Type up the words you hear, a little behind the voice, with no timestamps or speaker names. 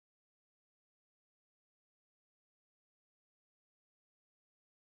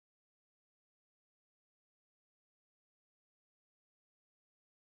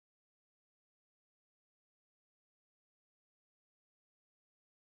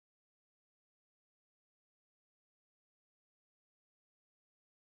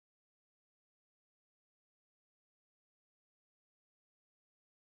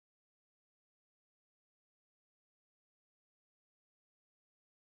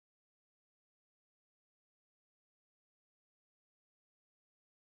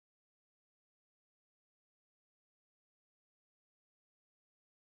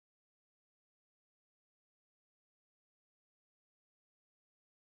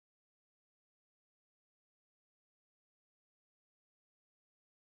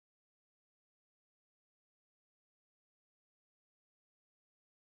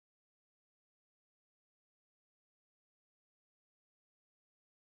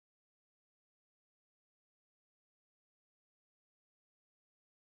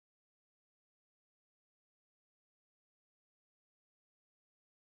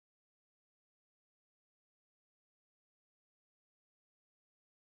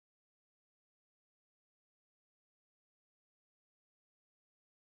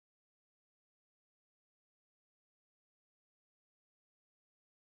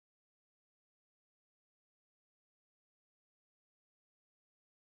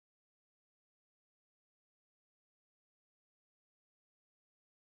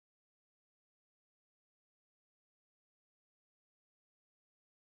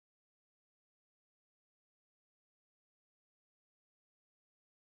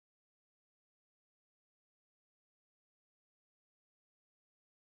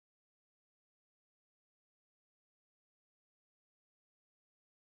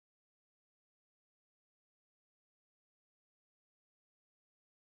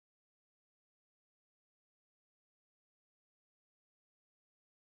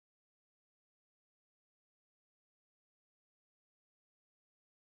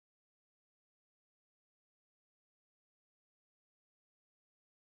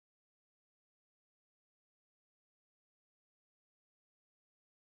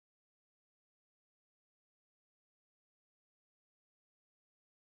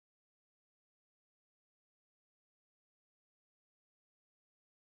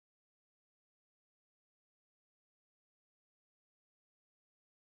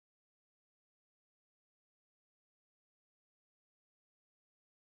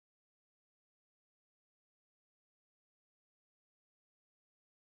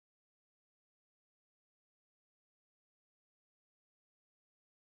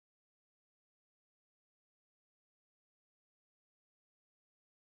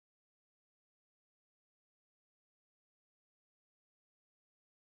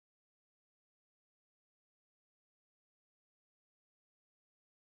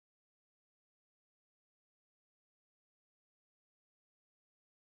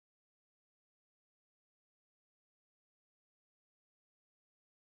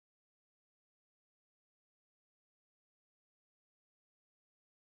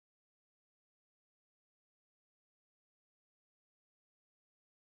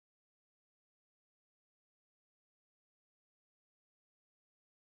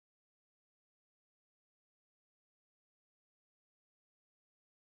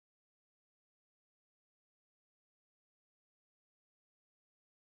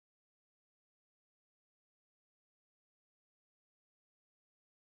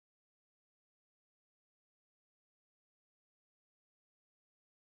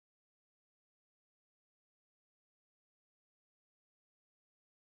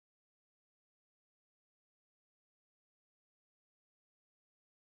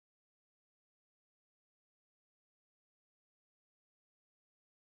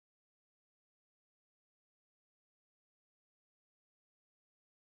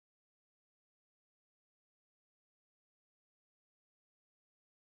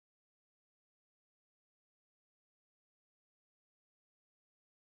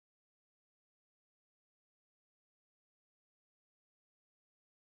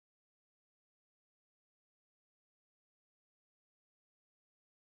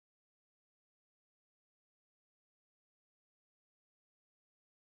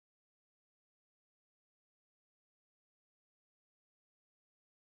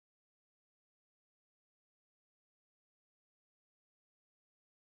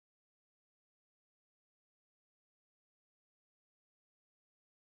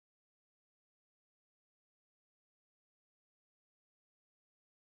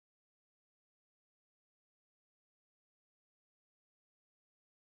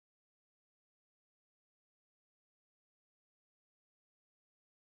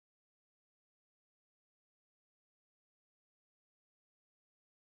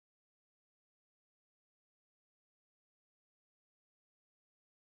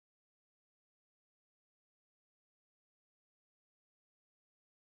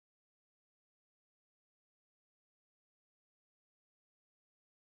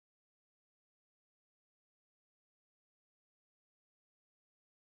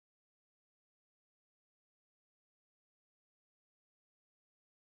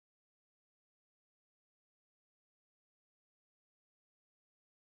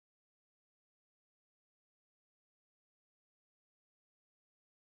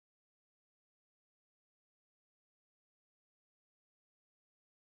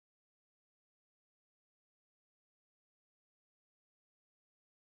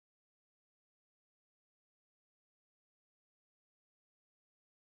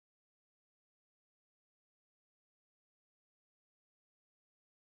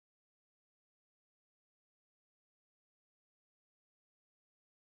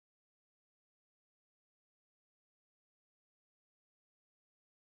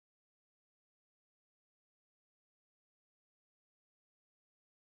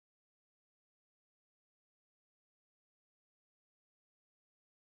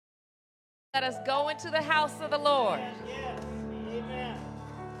Let us go into the house of the Lord. Yes. Amen.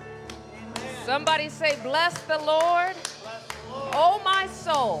 Somebody say, bless the Lord, O my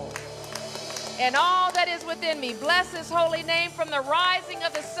soul, and all that is within me. Bless his holy name from the rising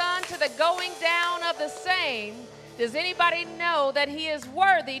of the sun to the going down of the same. Does anybody know that he is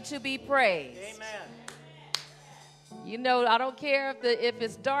worthy to be praised? Amen. You know, I don't care if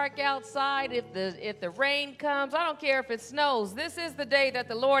it's dark outside, if the rain comes. I don't care if it snows. This is the day that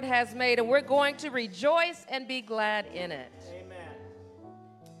the Lord has made, and we're going to rejoice and be glad in it. Amen.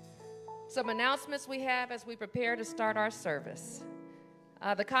 Some announcements we have as we prepare to start our service.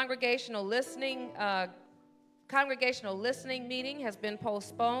 The congregational listening meeting has been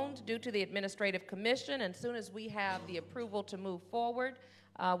postponed due to the administrative commission, and as soon as we have the approval to move forward,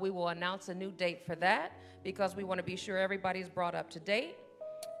 we will announce a new date for that, because we want to be sure everybody's brought up to date.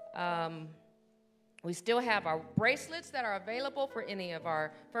 We still have our bracelets that are available for any of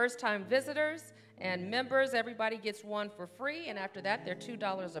our first-time visitors and members. Everybody gets one for free, and after that, they're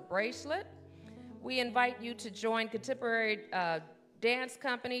 $2 a bracelet. We invite you to join Contemporary Dance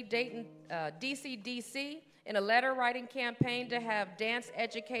Company, Dayton, DCDC, in a letter-writing campaign to have dance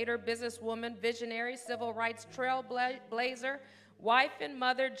educator, businesswoman, visionary, civil rights trailblazer, wife and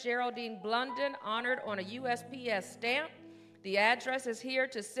mother Geraldine Blunden honored on a USPS stamp. The address is here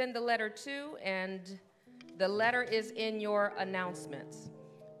to send the letter to, and the letter is in your announcements.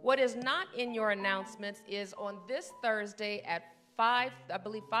 What is not in your announcements is on this Thursday at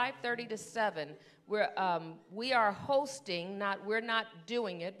 5:30 to 7, we are hosting, we're not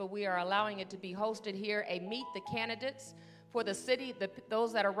doing it, but we are allowing it to be hosted here, a Meet the Candidates for the city,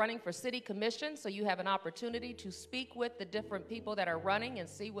 those that are running for city commission. So you have an opportunity to speak with the different people that are running and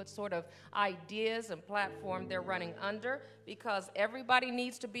see what sort of ideas and platform they're running under, because everybody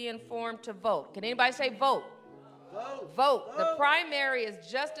needs to be informed to vote. Can anybody say vote? Vote. Vote. The primary is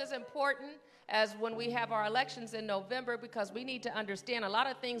just as important as when we have our elections in November, because we need to understand a lot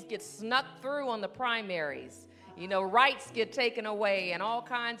of things get snuck through on the primaries. You know, rights get taken away and all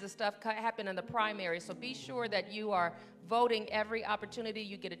kinds of stuff happen in the primary. So be sure that you are voting every opportunity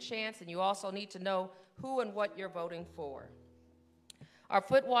you get a chance, and you also need to know who and what you're voting for. Our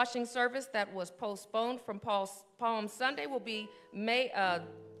foot washing service that was postponed from Palm Sunday will be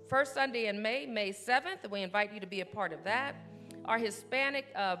first Sunday in May 7th, and we invite you to be a part of that. Our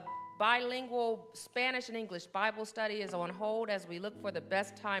Hispanic bilingual Spanish and English Bible study is on hold as we look for the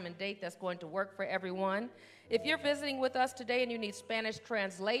best time and date that's going to work for everyone. If you're visiting with us today and you need Spanish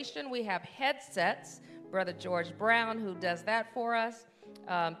translation, we have headsets. Brother George Brown, who does that for us.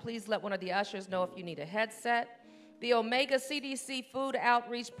 Please let one of the ushers know if you need a headset. The Omega CDC Food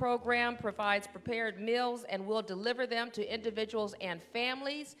Outreach Program provides prepared meals and will deliver them to individuals and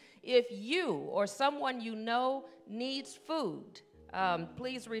families. If you or someone you know needs food,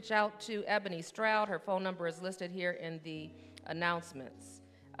 please reach out to Ebony Stroud. Her phone number is listed here in the announcements.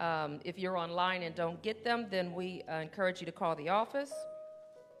 If you're online and don't get them, then we encourage you to call the office.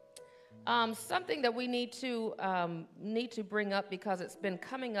 Something that we need to bring up, because it's been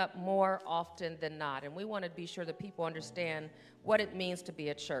coming up more often than not, and we want to be sure that people understand what it means to be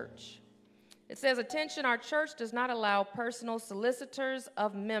a church. It says, attention, our church does not allow personal solicitations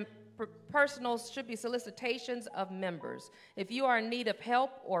of members. If you are in need of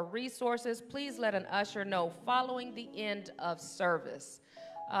help or resources, please let an usher know following the end of service.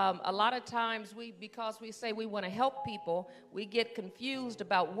 A lot of times, because we say we want to help people, we get confused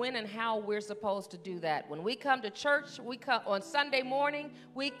about when and how we're supposed to do that. When we come to church, we come on Sunday morning,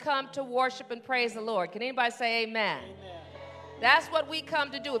 we come to worship and praise the Lord. Can anybody say amen? Amen. That's what we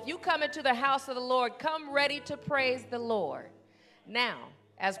come to do. If you come into the house of the Lord, come ready to praise the Lord. Now,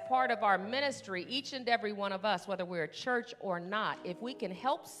 as part of our ministry, each and every one of us, whether we're a church or not, if we can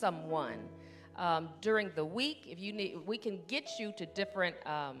help someone during the week, if you need, we can get you to different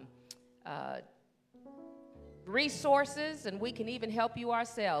resources, and we can even help you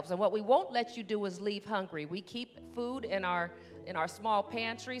ourselves. And what we won't let you do is leave hungry. We keep food in our small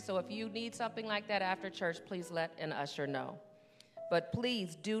pantry, so if you need something like that after church, please let an usher know. But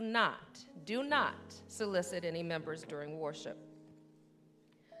please do not solicit any members during worship.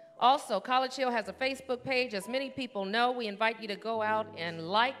 Also, College Hill has a Facebook page. As many people know, we invite you to go out and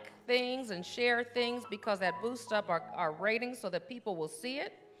like things and share things, because that boosts up our ratings so that people will see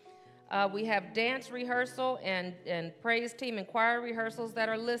it. We have dance rehearsal and praise team and choir rehearsals that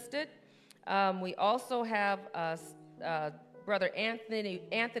are listed. We also have Brother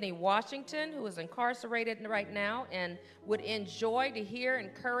Anthony Washington, who is incarcerated right now and would enjoy to hear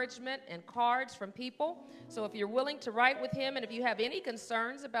encouragement and cards from people. So if you're willing to write with him, and if you have any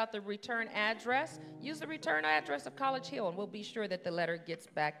concerns about the return address, use the return address of College Hill, and we'll be sure that the letter gets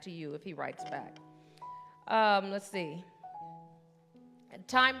back to you if he writes back. Let's see.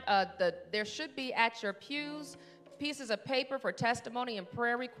 There should be at your pews pieces of paper for testimony and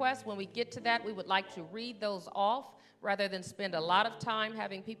prayer requests. When we get to that, we would like to read those off rather than spend a lot of time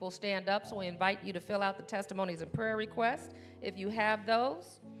having people stand up. So we invite you to fill out the testimonies and prayer requests if you have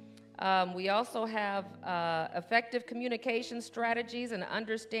those. We also have effective communication strategies and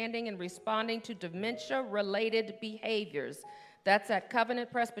understanding and responding to dementia-related behaviors. That's at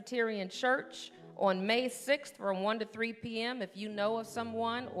Covenant Presbyterian Church on May 6th from 1 to 3 p.m. If you know of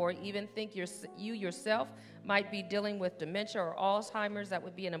someone or even think you yourself might be dealing with dementia or Alzheimer's, that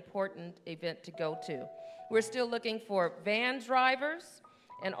would be an important event to go to. We're still looking for van drivers,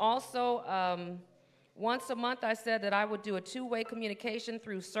 and also once a month I said that I would do a two-way communication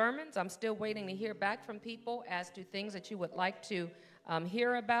through sermons. I'm still waiting to hear back from people as to things that you would like to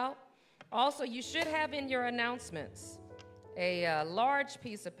hear about. Also, you should have in your announcements a large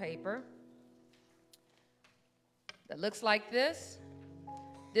piece of paper that looks like this.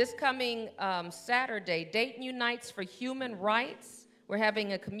 This coming Saturday, Dayton Unites for Human Rights. We're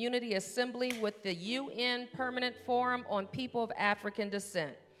having a community assembly with the UN Permanent Forum on People of African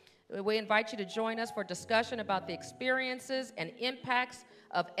Descent. We invite you to join us for discussion about the experiences and impacts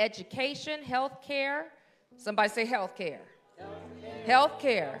of education, healthcare. Somebody say healthcare.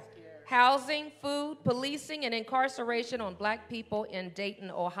 Healthcare. Housing, food, policing, and incarceration on Black people in Dayton,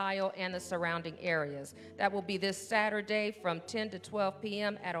 Ohio, and the surrounding areas. That will be this Saturday from 10 to 12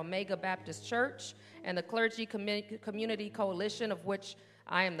 p.m. at Omega Baptist Church, and the Clergy Community Coalition, of which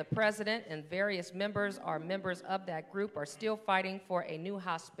I am the president, and various members are members of that group, are still fighting for a new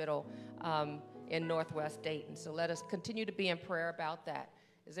hospital in Northwest Dayton. So let us continue to be in prayer about that.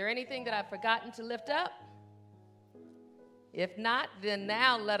 Is there anything that I've forgotten to lift up? If not, then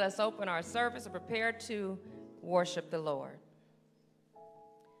now let us open our service and prepare to worship the Lord.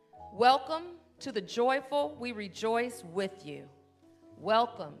 Welcome to the joyful, we rejoice with you.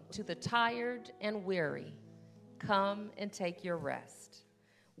 Welcome to the tired and weary. Come and take your rest.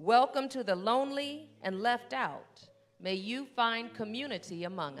 Welcome to the lonely and left out. May you find community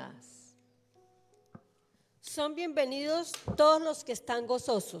among us. Son bienvenidos todos los que están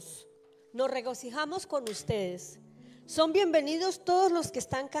gozosos. Nos regocijamos con ustedes. Son bienvenidos todos los que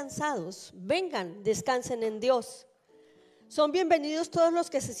están cansados. Vengan, descansen en Dios. Son bienvenidos todos los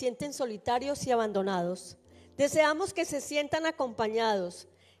que se sienten solitarios y abandonados. Deseamos que se sientan acompañados,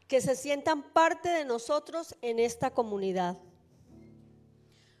 que se sientan parte de nosotros en esta comunidad.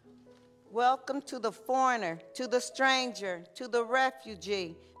 Welcome to the foreigner, to the stranger, to the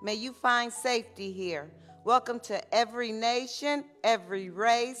refugee. May you find safety here. Welcome to every nation, every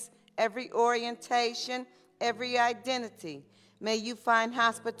race, every orientation, every identity. May you find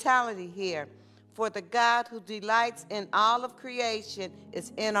hospitality here, for the God who delights in all of creation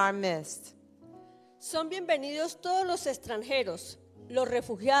is in our midst. Son bienvenidos todos los extranjeros, los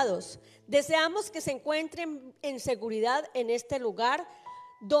refugiados. Deseamos que se encuentren en seguridad en este lugar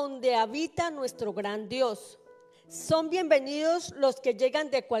donde habita nuestro gran Dios. Son bienvenidos los que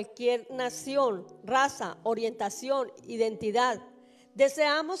llegan de cualquier nación, raza, orientación, identidad.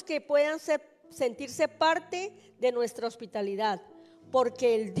 Deseamos que puedan sentirse parte de nuestra hospitalidad,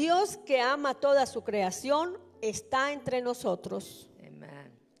 porque el Dios que ama toda su creación está entre nosotros.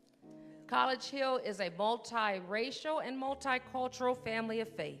 College Hill is a multiracial and multicultural family of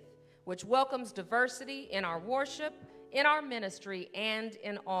faith, which welcomes diversity in our worship, in our ministry, and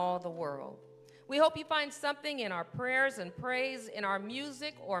in all the world. We hope you find something in our prayers and praise, in our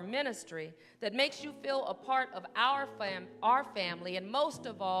music or ministry, that makes you feel a part of our family, and most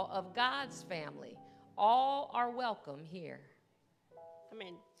of all, of God's family. All are welcome here.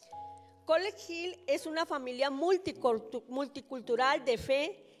 Amén. College Hill es una familia multicultural de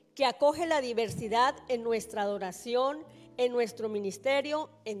fe que acoge la diversidad en nuestra adoración, en nuestro ministerio,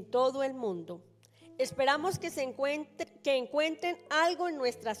 en todo el mundo. Esperamos que encuentren algo en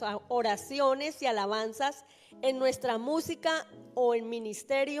nuestras oraciones y alabanzas, en nuestra música o en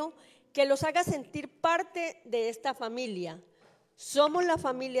ministerio, que los haga sentir parte de esta familia. Somos la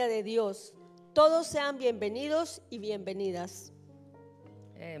familia de Dios. Todos sean bienvenidos y bienvenidas.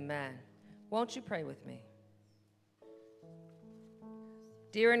 Amen. Won't you pray with me?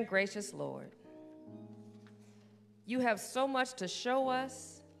 Dear and gracious Lord, you have so much to show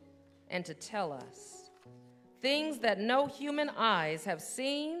us and to tell us, things that no human eyes have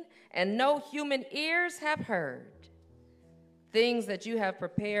seen and no human ears have heard. things that you have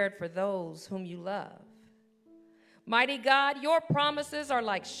prepared for those whom you love. Mighty God, your promises are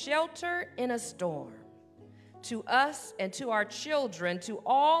like shelter in a storm to us and to our children, to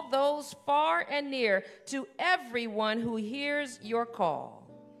all those far and near, to everyone who hears your call.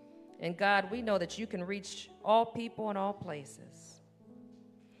 And God, we know that you can reach all people in all places.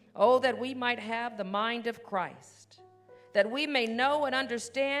 Oh, that we might have the mind of Christ, that we may know and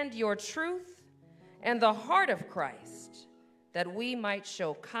understand your truth and the heart of Christ, that we might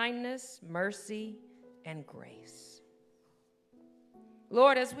show kindness, mercy, and grace.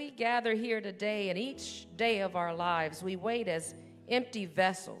 Lord, as we gather here today and each day of our lives, we wait as empty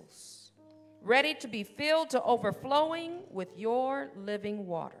vessels, ready to be filled to overflowing with your living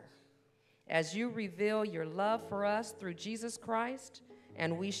water, as you reveal your love for us through Jesus Christ,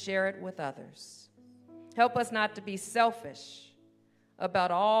 and we share it with others. Help us not to be selfish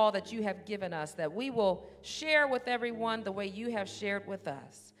about all that you have given us, that we will share with everyone the way you have shared with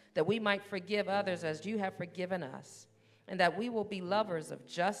us, that we might forgive others as you have forgiven us, and that we will be lovers of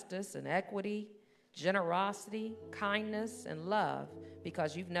justice and equity, generosity, kindness, and love,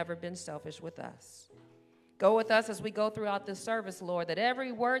 because you've never been selfish with us. Go with us as we go throughout this service, Lord, that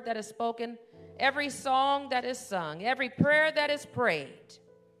every word that is spoken, every song that is sung, every prayer that is prayed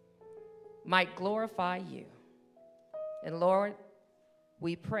might glorify you. And Lord,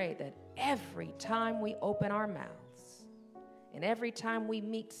 we pray that every time we open our mouths and every time we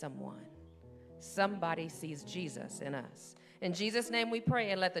meet someone, somebody sees Jesus in us. In Jesus' name we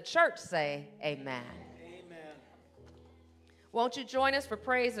pray, and let the church say amen. Amen. Won't you join us for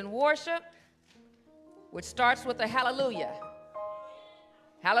praise and worship, which starts with a hallelujah.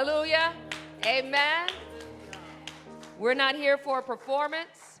 Hallelujah. Amen. We're not here for a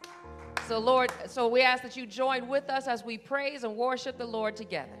performance. So Lord, we ask that you join with us as we praise and worship the Lord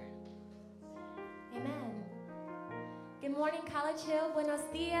together. Amen. Good morning, College Hill. Buenos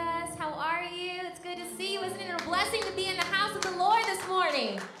dias. How are you? It's good to see you. Isn't it a blessing to be in the house of the Lord this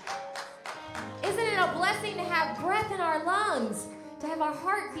morning? Isn't it a blessing to have breath in our lungs, to have our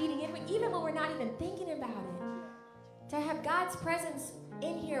heart beating, even when we're not even thinking about it, to have God's presence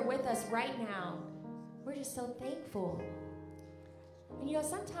in here with us right now? We're just so thankful. And you know,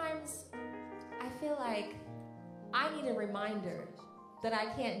 sometimes I feel like I need a reminder that I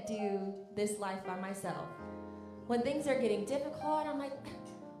can't do this life by myself. When things are getting difficult, I'm like,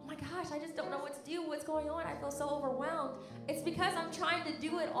 oh my gosh, I just don't know what to do, what's going on. I feel so overwhelmed. It's because I'm trying to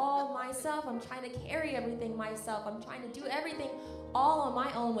do it all myself. I'm trying to carry everything myself. I'm trying to do everything all on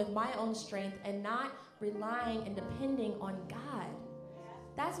my own with my own strength and not relying and depending on God.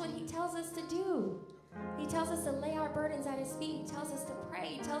 That's what he tells us to do. He tells us to lay our burdens at his feet. He tells us to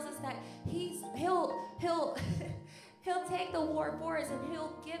pray. He tells us that he'll take the war for us and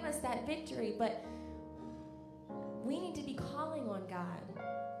he'll give us that victory. But we need to be calling on God.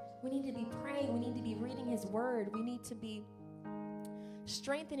 We need to be praying. We need to be reading his word. We need to be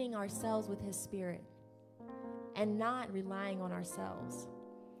strengthening ourselves with his spirit and not relying on ourselves.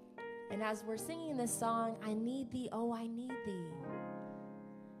 And as we're singing this song, I need thee, oh, I need thee.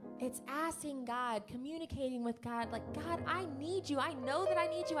 It's asking God, communicating with God, like, God, I need you. I know that I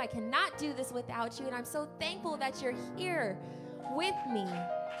need you. I cannot do this without you. And I'm so thankful that you're here with me.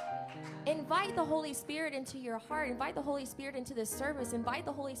 Invite the Holy Spirit into your heart. Invite the Holy Spirit into this service. Invite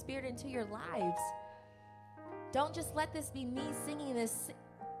the Holy Spirit into your lives. Don't just let this be me singing this.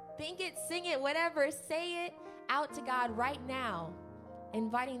 Think it, sing it, whatever. Say it out to God right now,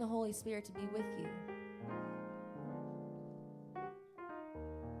 inviting the Holy Spirit to be with you.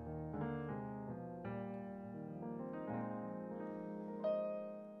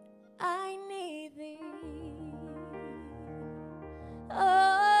 I need thee. Oh,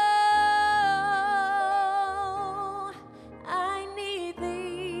 I need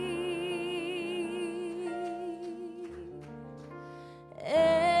thee. Every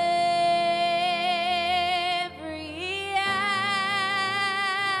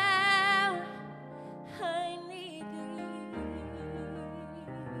hour, I need thee.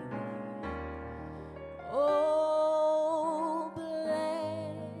 Oh,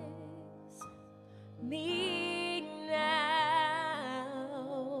 bless me now,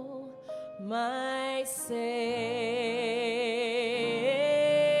 my Savior.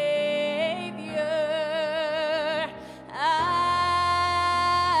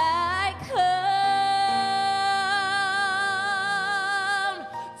 I come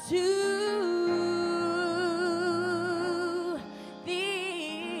to thee.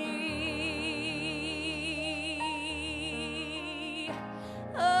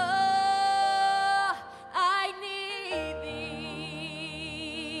 Oh, I need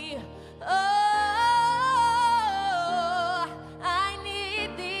thee. Oh,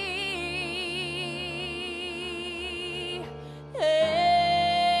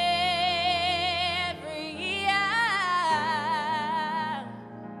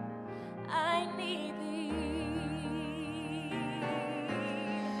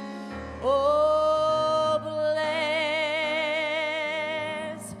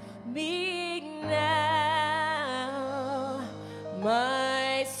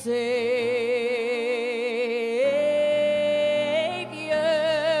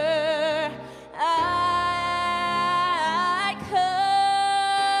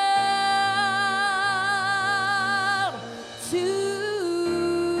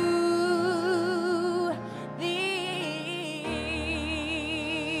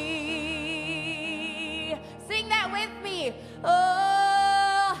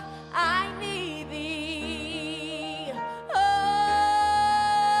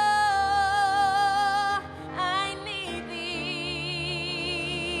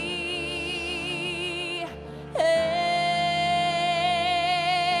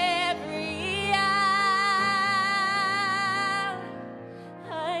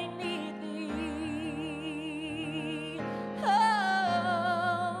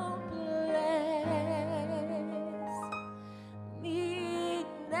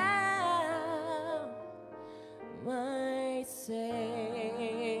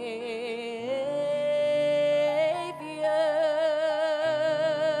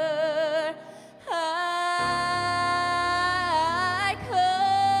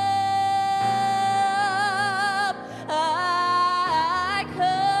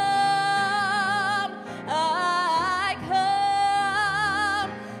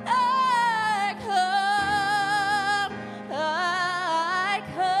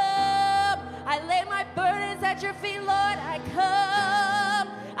 feet, Lord, I come.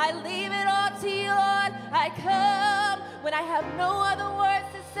 I leave it all to you, Lord, I come. When I have no other words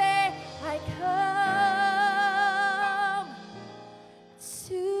to say, I come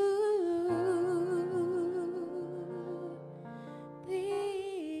to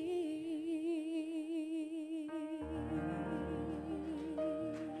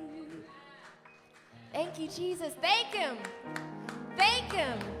Thank you, Jesus. Thank him. Thank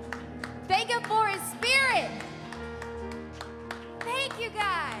him. Thank him for his spirit. Thank you,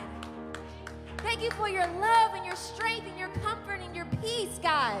 God. Thank you for your love and your strength and your comfort and your peace,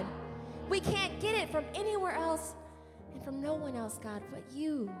 God. We can't get it from anywhere else and from no one else, God, but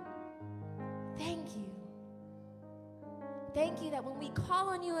you. Thank you. Thank you that when we call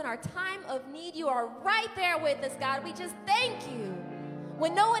on you in our time of need, you are right there with us, God. We just thank you.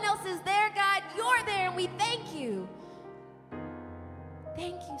 When no one else is there, God, you're there, and we thank you.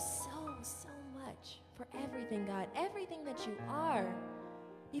 Thank you so, so much for everything, God, everything that you are.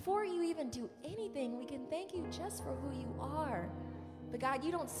 Before you even do anything, we can thank you just for who you are. But God,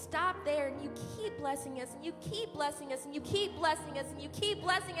 you don't stop there, and you keep blessing us, and you keep blessing us, and you keep blessing us, and you keep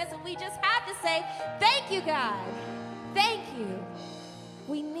blessing us, and we just have to say, thank you, God. Thank you.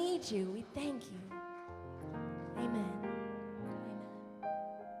 We need you. We thank you. Amen.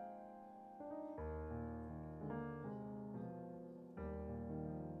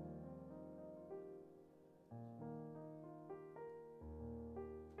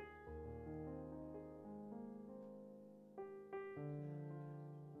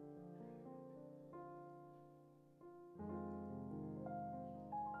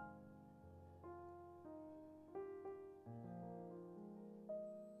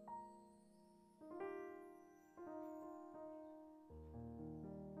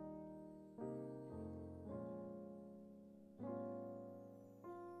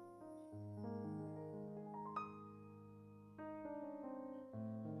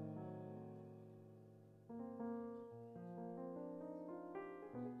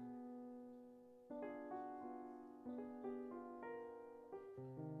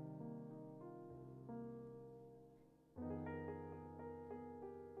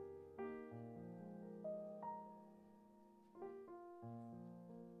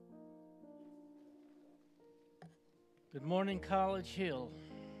 Good morning, College Hill.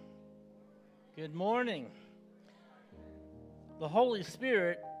 Good morning. The Holy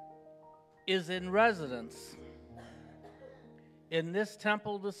Spirit is in residence in this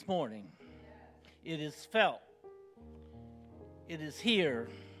temple this morning. It is felt. It is here.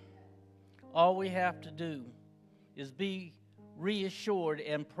 All we have to do is be reassured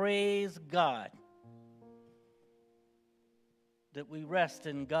and praise God that we rest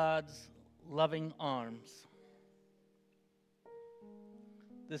in God's loving arms.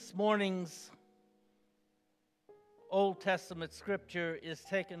 This morning's Old Testament scripture is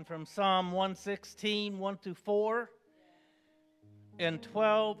taken from Psalm 116, 1-4, and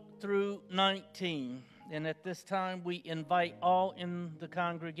 12 through 19. And at this time, we invite all in the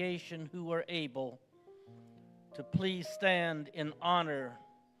congregation who are able to please stand in honor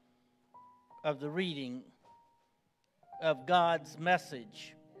of the reading of God's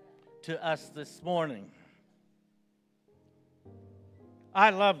message to us this morning.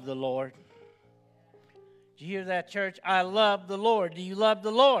 I love the Lord. Did you hear that, church? I love the Lord. Do you love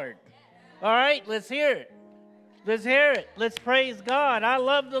the Lord? All right, let's hear it. Let's hear it. Let's praise God. I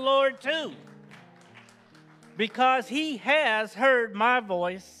love the Lord too, because He has heard my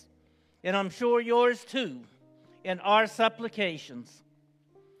voice, and I'm sure yours too, in our supplications,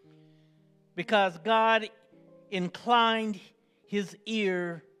 because God inclined His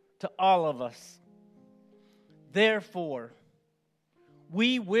ear to all of us. Therefore,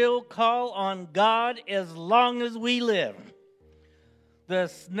 we will call on God as long as we live. The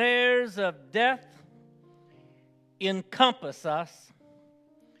snares of death encompass us.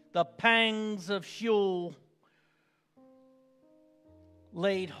 The pangs of Sheol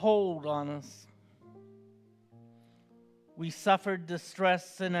laid hold on us. We suffered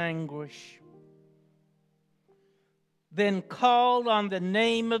distress and anguish. Then called on the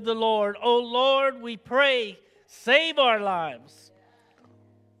name of the Lord. O Lord, we pray, save our lives.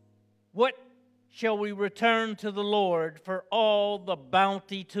 What shall we return to the Lord for all the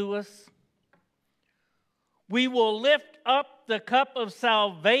bounty to us? We will lift up the cup of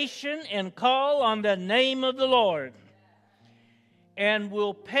salvation and call on the name of the Lord, and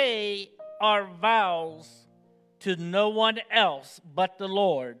will pay our vows to no one else but the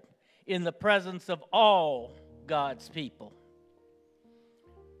Lord in the presence of all God's people.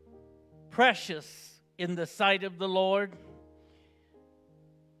 Precious in the sight of the Lord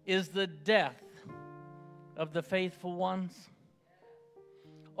is the death of the faithful ones?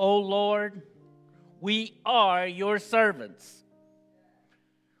 O Lord, we are your servants.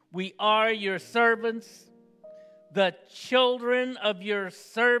 We are your servants, the children of your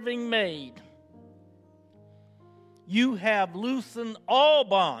serving maid. You have loosened all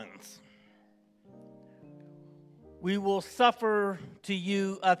bonds. We will suffer to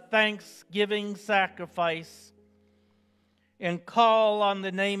you a thanksgiving sacrifice and call on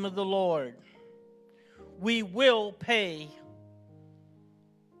the name of the Lord. We will pay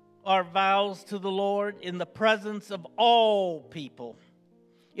our vows to the Lord in the presence of all people,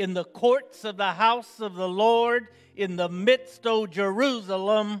 in the courts of the house of the Lord, in the midst of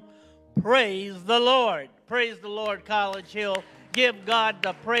Jerusalem. Praise the Lord. Praise the Lord, College Hill. Give God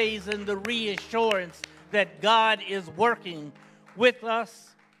the praise and the reassurance that God is working with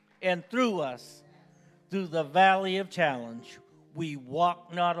us and through us through the valley of challenge. We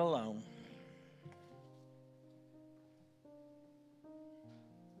walk not alone.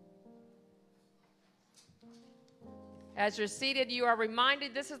 As you're seated, you are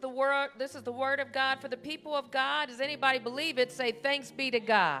reminded this is the word of God for the people of God. Does anybody believe it? Say, thanks be to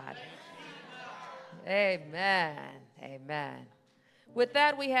God. Amen. Amen. With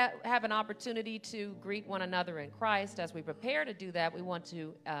that, we have an opportunity to greet one another in Christ. As we prepare to do that, we want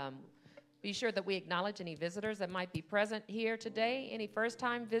to be sure that we acknowledge any visitors that might be present here today, any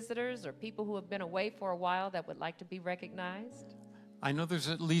first-time visitors or people who have been away for a while that would like to be recognized. I know there's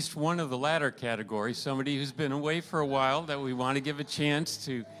at least one of the latter category, somebody who's been away for a while that we want to give a chance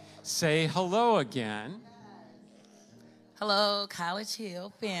to say hello again. Hello, College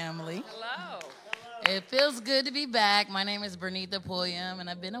Hill family. Hello. It feels good to be back. My name is Bernita Pulliam, and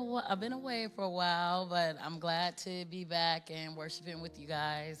I've been away for a while, but I'm glad to be back and worshiping with you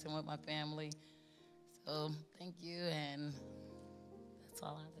guys and with my family. So thank you, and that's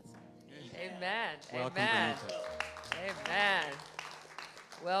all I have to say. Amen. Welcome, Amen. Bernita. Amen.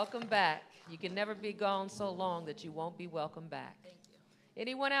 Welcome back. You can never be gone so long that you won't be welcome back. Thank you.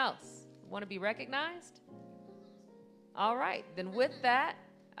 Anyone else want to be recognized? All right. Then with that,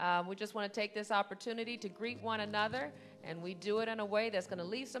 we just want to take this opportunity to greet one another, and we do it in a way that's going to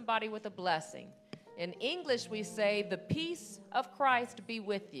leave somebody with a blessing. In English, we say, the peace of Christ be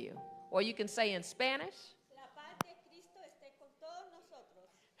with you. Or you can say in Spanish, La paz de Cristo esté con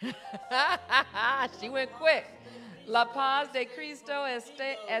todos nosotros. she went quick. La paz de Cristo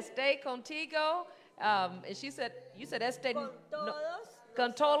esté contigo. And she said, you said esté Con todos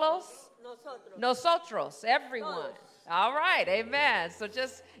con todos nosotros. nosotros, everyone. Todos. All right, amen. So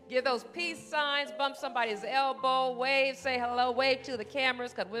just give those peace signs, bump somebody's elbow, wave, say hello, wave to the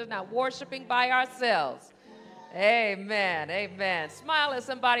cameras, because we're not worshiping by ourselves. Amen, amen. Smile at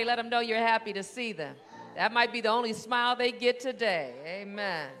somebody, let them know you're happy to see them. That might be the only smile they get today.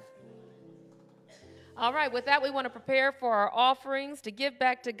 Amen. All right, with that, we want to prepare for our offerings to give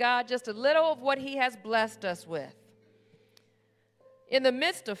back to God just a little of what he has blessed us with. In the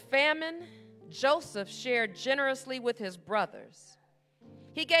midst of famine, Joseph shared generously with his brothers.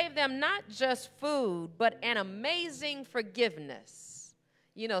 He gave them not just food, but an amazing forgiveness.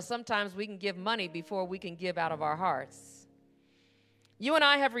 You know, sometimes we can give money before we can give out of our hearts. You and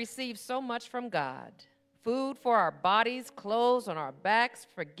I have received so much from God. Food for our bodies, clothes on our backs,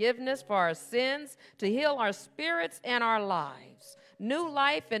 forgiveness for our sins, to heal our spirits and our lives. New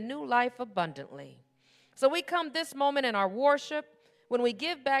life and new life abundantly. So we come this moment in our worship when we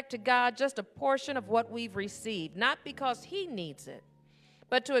give back to God just a portion of what we've received, not because he needs it,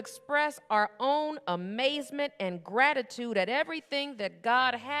 but to express our own amazement and gratitude at everything that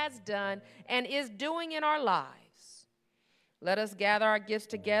God has done and is doing in our lives. Let us gather our gifts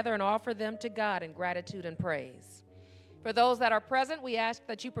together and offer them to God in gratitude and praise. For those that are present, we ask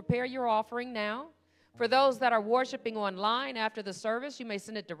that you prepare your offering now. For those that are worshiping online after the service, you may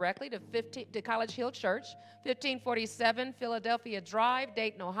send it directly to College Hill Church, 1547 Philadelphia Drive,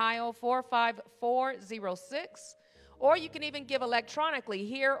 Dayton, Ohio, 45406. Or you can even give electronically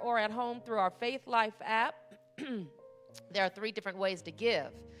here or at home through our Faith Life app. There are 3 different ways to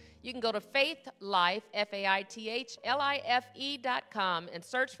give. You can go to faithlife, faithlife.com, and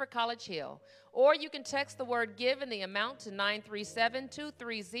search for College Hill. Or you can text the word give and the amount to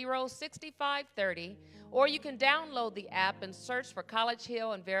 937-230-6530. Or you can download the app and search for College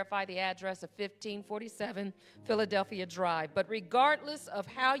Hill and verify the address of 1547 Philadelphia Drive. But regardless of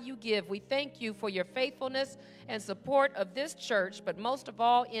how you give, we thank you for your faithfulness and support of this church, but most of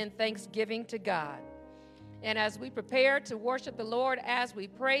all in thanksgiving to God. And as we prepare to worship the Lord, as we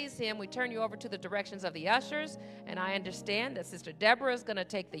praise him, we turn you over to the directions of the ushers. And I understand that Sister Deborah is going to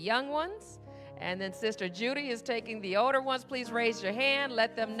take the young ones. And then Sister Judy is taking the older ones. Please raise your hand.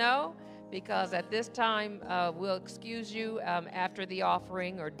 Let them know. because at this time we'll excuse you after the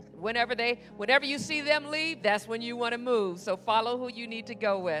offering, or whenever you see them leave, that's when you want to move. So follow who you need to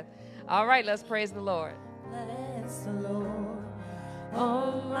go with. All right, let's praise the Lord. Bless the Lord,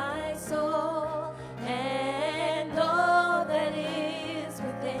 oh my soul, and all that is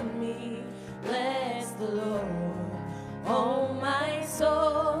within me. Bless the Lord, oh my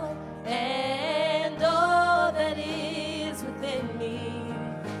soul, and all that is within me.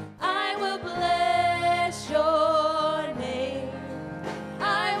 I will bless your name.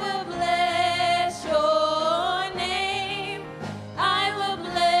 I will bless your name. I will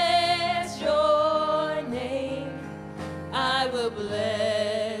bless your name. I will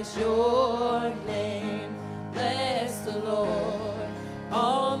bless your name. Bless the Lord,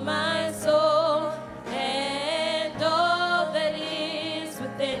 all my soul, and all that is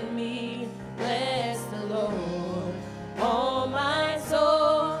within me. Bless the Lord, all my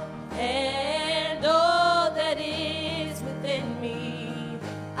soul, and all that is within me.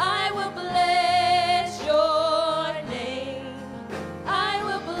 I will bless your name. I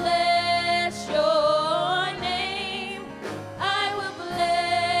will bless your name. I will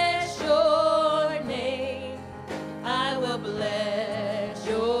bless your name. I will bless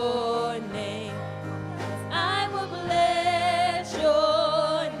your name. I will bless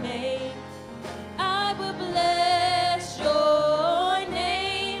your name. I will bless your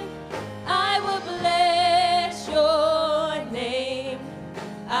name. I will bless your name.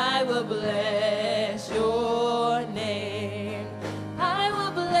 I will bless your name. I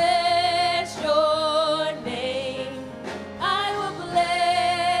will bless your name. I will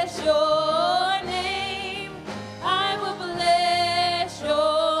bless your name. I will bless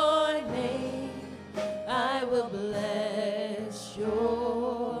your name. I will bless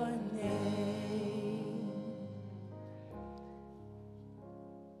your name.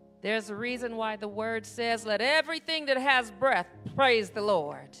 There's a reason why the word says, let everything that has breath praise the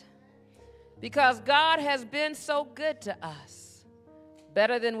Lord. Because God has been so good to us,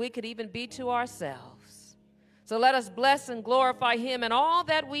 better than we could even be to ourselves. So let us bless and glorify him in all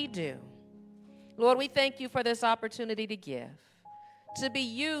that we do. Lord, we thank you for this opportunity to give, to be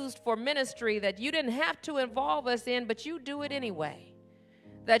used for ministry that you didn't have to involve us in, but you do it anyway.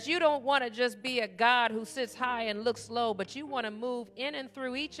 That you don't want to just be a God who sits high and looks low, but you want to move in and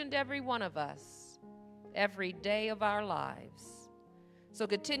through each and every one of us every day of our lives. So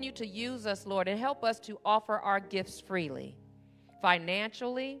continue to use us, Lord, and help us to offer our gifts freely,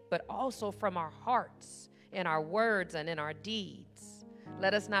 financially, but also from our hearts, in our words and in our deeds.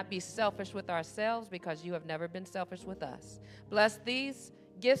 Let us not be selfish with ourselves, because you have never been selfish with us. Bless these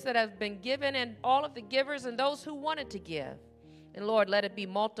gifts that have been given and all of the givers and those who wanted to give. And Lord, let it be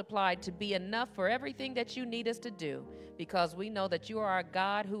multiplied to be enough for everything that you need us to do, because we know that you are a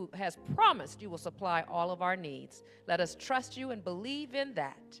God who has promised you will supply all of our needs. Let us trust you and believe in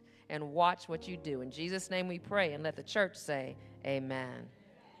that and watch what you do. In Jesus' name we pray, and let the church say amen.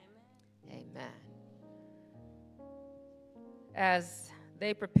 Amen. Amen. As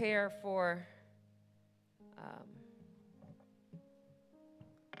they prepare for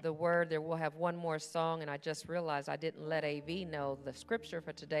the word, there will have one more song, and I just realized I didn't let AV know the scripture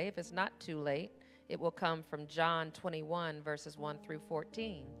for today. If it's not too late, it will come from John 21, verses 1 through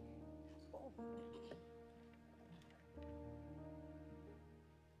 14.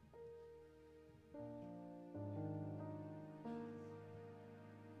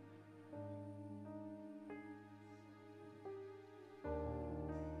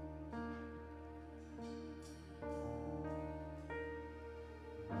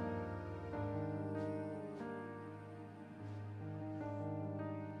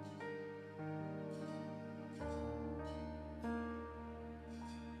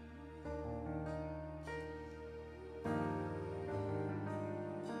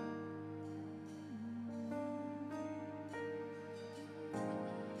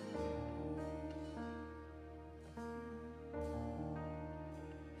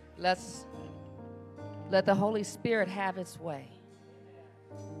 Let's let the Holy Spirit have its way.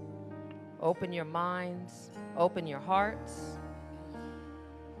 Open your minds, open your hearts.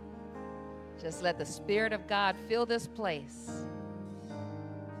 Just let the Spirit of God fill this place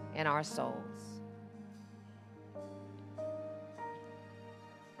and our souls.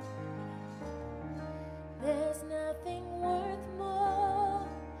 There's nothing worth more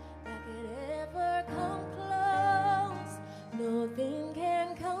that could ever come close. Nothing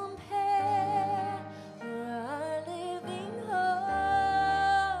can compare for our living host.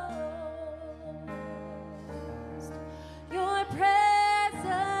 Your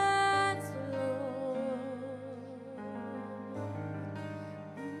presence, Lord.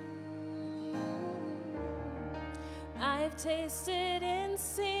 I've tasted and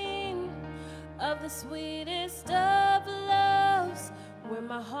seen of the sweetest of loves, where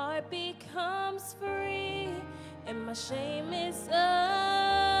my heart becomes free and my shame is undone.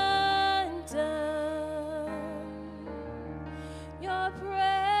 Your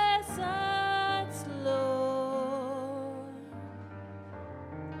presence, Lord.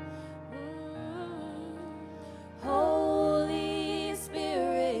 Holy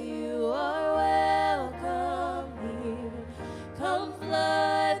Spirit, you are welcome here. Come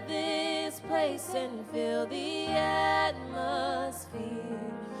flood this place and fill the atmosphere.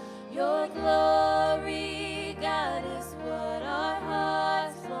 Your glory, God, is what our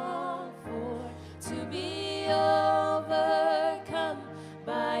hearts long for, to be overcome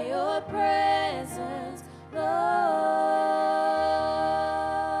by your presence, Lord.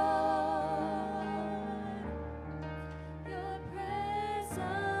 Your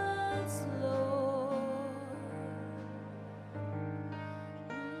presence, Lord.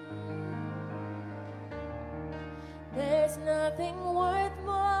 There's nothing worth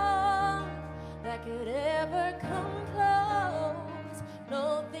more that could ever come close.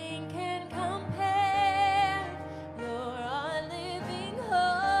 Nothing can compare. You're our living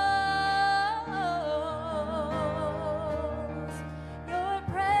host. Your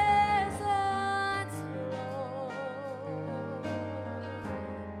presence, Lord.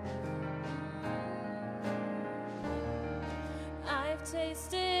 I've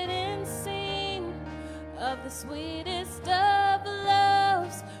tasted and seen of the sweetest of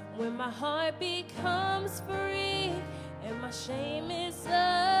loves, when my heart becomes free and my shame is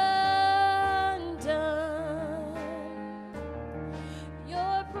undone.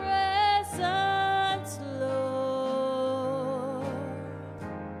 Your presence, Lord.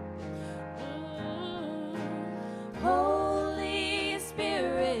 Holy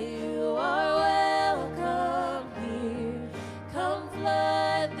Spirit, you are welcome here. Come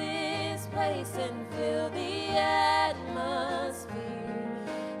flood this place and fill the atmosphere.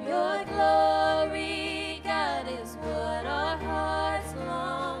 Your glory, God, is what our hearts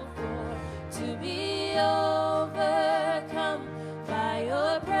long for, to be overcome by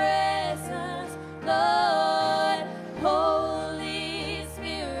your presence, Lord. Holy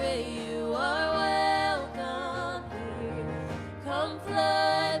Spirit, you are welcome here. Come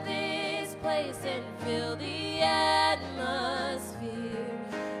flood this place and fill the atmosphere.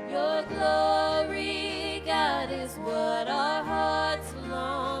 Your glory, God, is what our hearts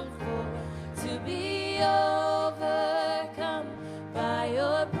long for, to be overcome by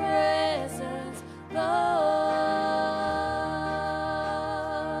your presence, Lord.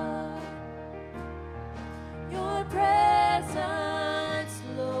 Your presence,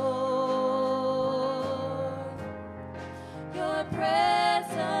 Lord. Your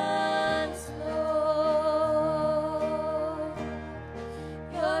presence, Lord.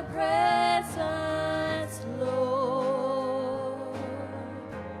 Your presence, Lord.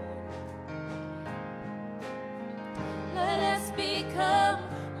 Let us become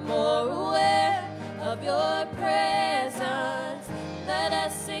more aware of your presence. Let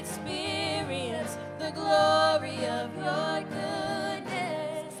us experience the glory of your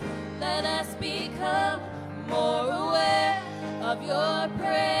goodness. Let us become more aware of your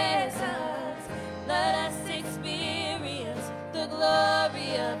presence. Let us experience the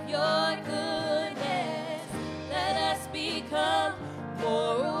glory of your goodness. Let us become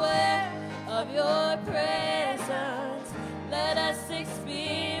more aware of your presence. Let us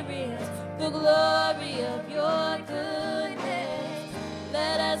experience the glory of your goodness.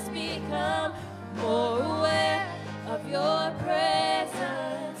 Let us become more aware of your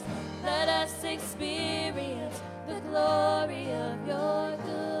presence. Let us experience the glory of your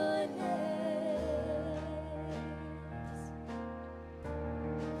goodness.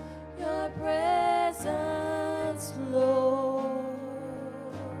 Your presence, Lord.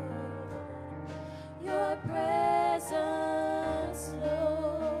 Your presence,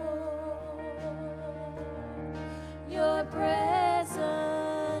 Lord. Your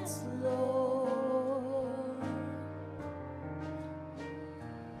presence, Lord.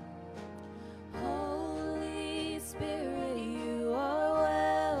 Holy Spirit, you are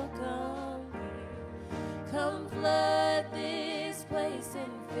welcome here. Come flood this place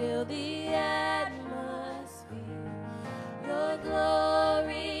and fill the atmosphere. Your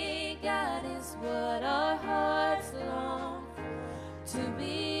glory, God, is what our hearts long for, to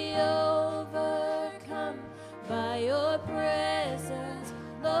be overcome by your presence,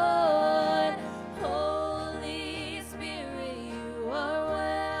 Lord. Holy Spirit, you are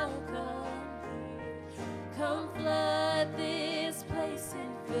welcome here. Come flood this place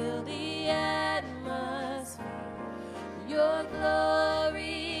and fill the atmosphere.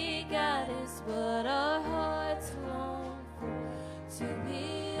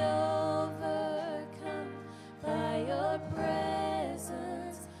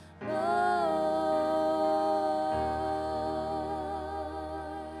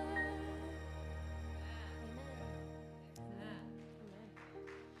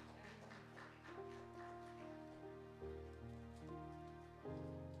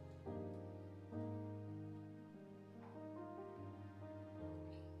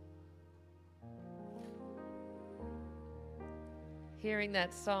 Hearing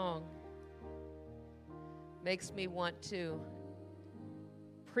that song makes me want to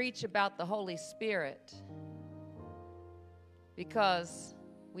preach about the Holy Spirit, because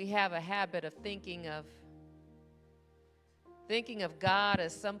we have a habit of thinking of God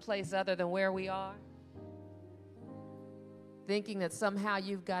as someplace other than where we are, thinking that somehow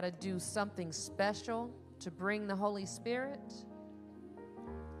you've got to do something special to bring the Holy Spirit.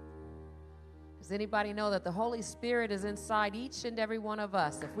 Does anybody know that the Holy Spirit is inside each and every one of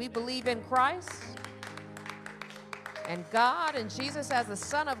us? If we believe in Christ and God and Jesus as the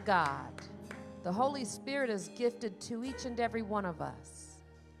Son of God, the Holy Spirit is gifted to each and every one of us.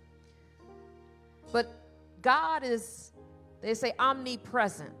 But God is, they say,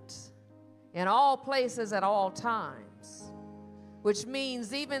 omnipresent in all places at all times, which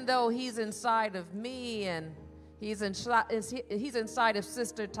means even though he's inside of me and he's inside of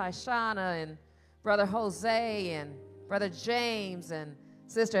Sister Tyshana and Brother Jose and Brother James and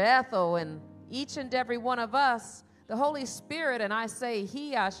Sister Ethel and each and every one of us, the Holy Spirit, and I say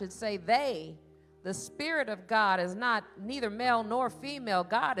he, I should say they, the Spirit of God is not neither male nor female.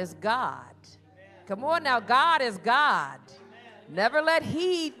 God is God. Come on now, God is God. Never let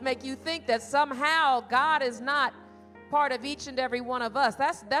he make you think that somehow God is not part of each and every one of us.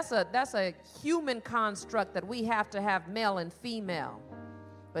 That's a human construct that we have to have male and female.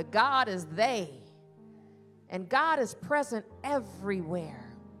 But God is they. And God is present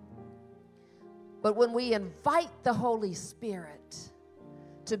everywhere. But when we invite the Holy Spirit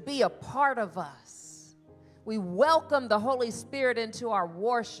to be a part of us, we welcome the Holy Spirit into our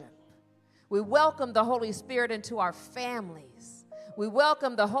worship. We welcome the Holy Spirit into our families. We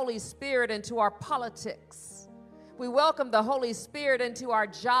welcome the Holy Spirit into our politics. We welcome the Holy Spirit into our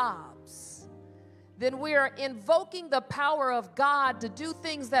jobs. Then we are invoking the power of God to do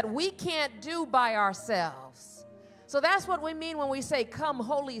things that we can't do by ourselves. So that's what we mean when we say, come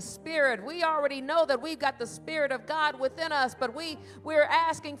Holy Spirit. We already know that we've got the Spirit of God within us, but we're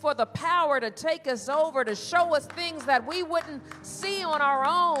asking for the power to take us over, to show us things that we wouldn't see on our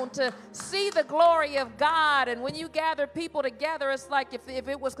own, to see the glory of God. And when you gather people together, it's like if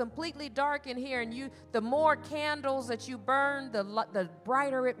it was completely dark in here and the more candles that you burn, the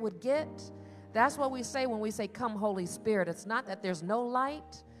brighter it would get. That's what we say when we say, come Holy Spirit. It's not that there's no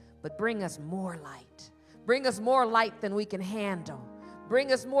light, but bring us more light. Bring us more light than we can handle.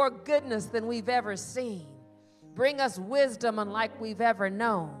 Bring us more goodness than we've ever seen. Bring us wisdom unlike we've ever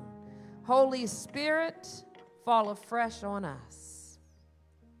known. Holy Spirit, fall afresh on us.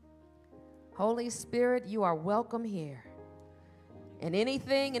 Holy Spirit, you are welcome here. And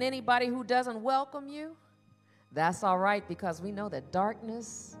anything and anybody who doesn't welcome you, that's all right, because we know that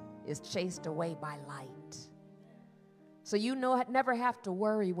darkness is chased away by light. So you never have to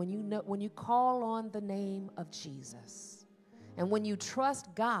worry when you call on the name of Jesus. And when you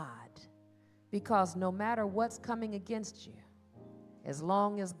trust God, because no matter what's coming against you, as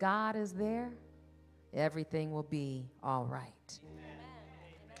long as God is there, everything will be all right. Amen.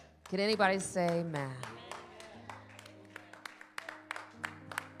 Can anybody say amen?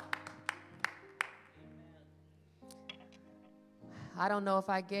 I don't know if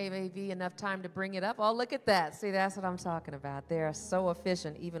I gave AV enough time to bring it up. Oh, look at that. See, that's what I'm talking about. They're so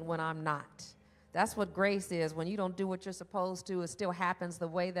efficient even when I'm not. That's what grace is. When you don't do what you're supposed to, it still happens the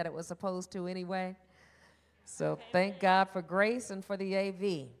way that it was supposed to anyway. So thank God for grace and for the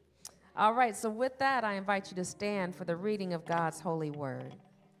AV. All right, so with that, I invite you to stand for the reading of God's holy word.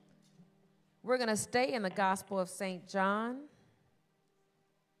 We're going to stay in the Gospel of St. John.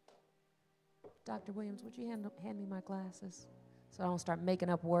 Dr. Williams, would you hand me my glasses? So I don't start making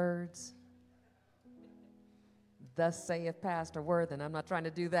up words. Thus saith Pastor Worthen. I'm not trying to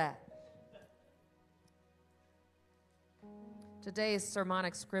do that. Today's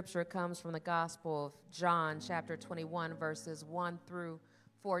sermonic scripture comes from the Gospel of John, chapter 21, verses 1 through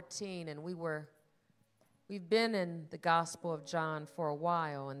 14. And we've been in the Gospel of John for a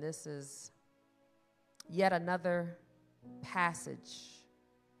while, and this is yet another passage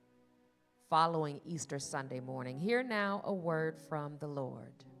following Easter Sunday morning. Hear now a word from the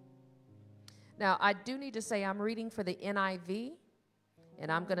Lord. Now, I do need to say I'm reading for the NIV,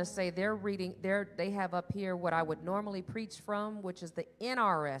 and I'm going to say they have up here what I would normally preach from, which is the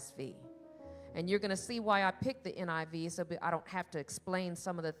NRSV. And you're going to see why I picked the NIV, so I don't have to explain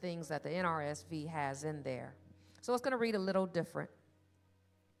some of the things that the NRSV has in there. So it's going to read a little different.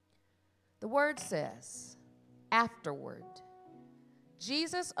 The word says, afterward,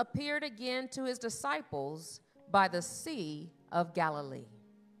 Jesus appeared again to his disciples by the Sea of Galilee.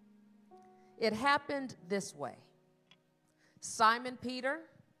 It happened this way. Simon Peter,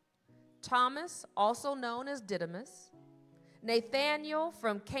 Thomas, also known as Didymus, Nathanael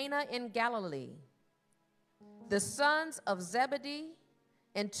from Cana in Galilee, the sons of Zebedee,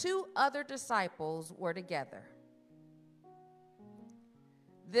 and 2 other disciples were together.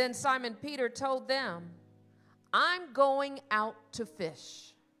 Then Simon Peter told them, "I'm going out to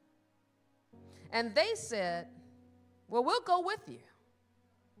fish." And they said, "Well, we'll go with you."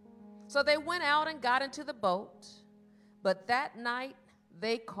 So they went out and got into the boat, but that night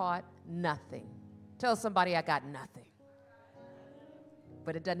they caught nothing. Tell somebody, I got nothing.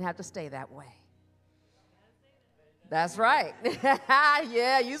 But it doesn't have to stay that way. That's right.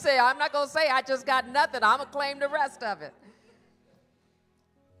 Yeah, you say, I'm not going to say I just got nothing. I'm going to claim the rest of it.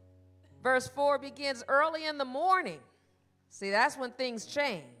 Verse 4 begins, early in the morning. See, that's when things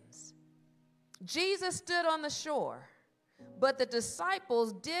change. Jesus stood on the shore, but the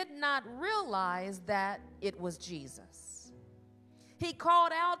disciples did not realize that it was Jesus. He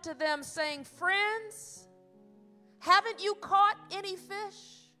called out to them saying, "Friends, haven't you caught any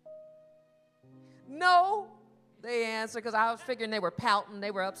fish?" "No," they answered, because I was figuring they were pouting, they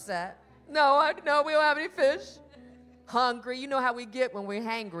were upset. No, we don't have any fish. Hungry, you know how we get when we're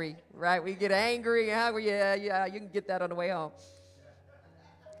hangry, right? We get angry and hungry. Yeah, you can get that on the way home.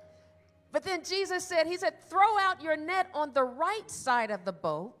 But then Jesus said, "Throw out your net on the right side of the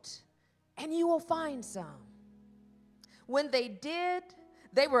boat, and you will find some." When they did,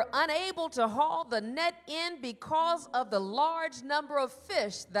 they were unable to haul the net in because of the large number of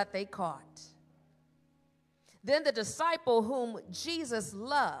fish that they caught. Then the disciple whom Jesus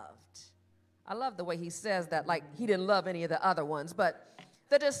loved, I love the way he says that, like he didn't love any of the other ones, but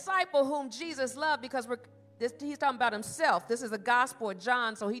the disciple whom Jesus loved, because he's talking about himself. This is the Gospel of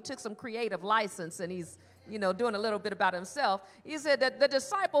John, so he took some creative license and he's, doing a little bit about himself. He said that the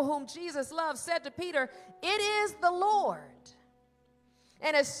disciple whom Jesus loved said to Peter, "It is the Lord."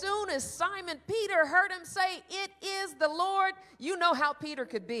 And as soon as Simon Peter heard him say, "It is the Lord," you know how Peter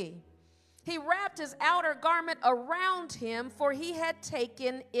could be. He wrapped his outer garment around him, for he had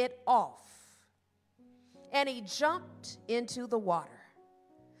taken it off. And he jumped into the water.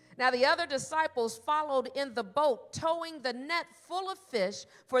 Now the other disciples followed in the boat, towing the net full of fish,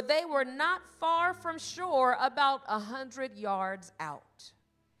 for they were not far from shore, about 100 yards out.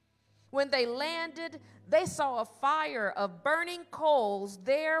 When they landed, they saw a fire of burning coals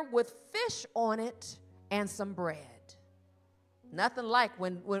there with fish on it and some bread. Nothing like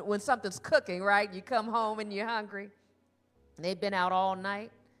when something's cooking, right? You come home and you're hungry. They've been out all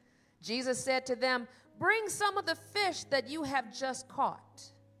night. Jesus said to them, "Bring some of the fish that you have just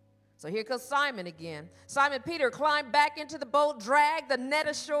caught." So here comes Simon again. Simon Peter climbed back into the boat, dragged the net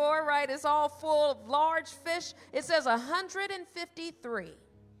ashore, right? It's all full of large fish. It says 153.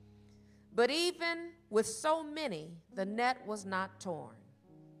 But even with so many, the net was not torn.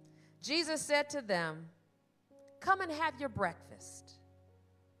 Jesus said to them, "Come and have your breakfast."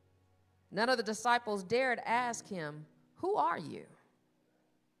 None of the disciples dared ask him, "Who are you?"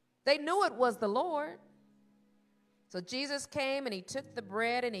 They knew it was the Lord. So Jesus came and he took the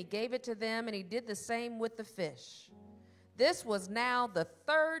bread and he gave it to them, and he did the same with the fish. This was now the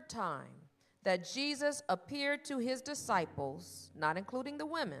 3rd time that Jesus appeared to his disciples, not including the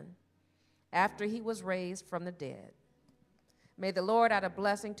women, after he was raised from the dead. May the Lord add a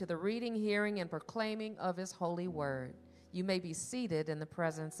blessing to the reading, hearing, and proclaiming of his holy word. You may be seated in the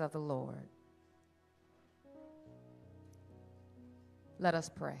presence of the Lord. Let us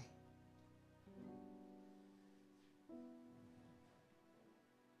pray.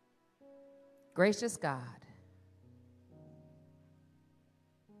 Gracious God,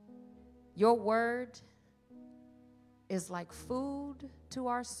 your word is like food to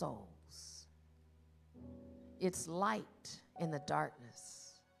our souls. It's light in the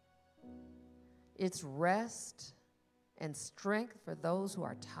darkness. It's rest and strength for those who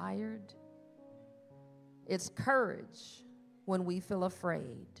are tired. It's courage when we feel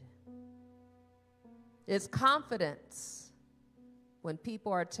afraid. It's confidence when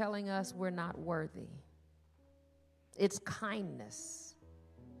people are telling us we're not worthy. It's kindness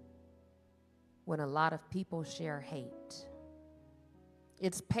when a lot of people share hate.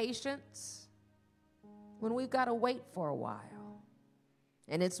 It's patience when we've got to wait for a while.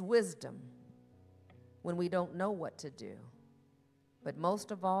 And it's wisdom when we don't know what to do. But most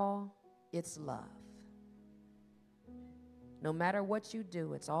of all, it's love. No matter what you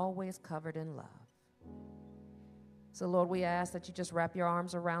do, it's always covered in love. So, Lord, we ask that you just wrap your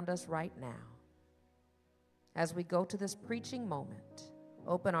arms around us right now. As we go to this preaching moment,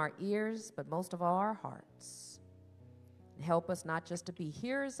 open our ears, but most of all our hearts. And help us not just to be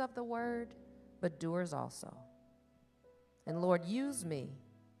hearers of the word, but doers also. And Lord, use me.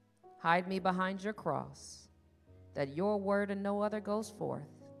 Hide me behind your cross. that your word and no other goes forth,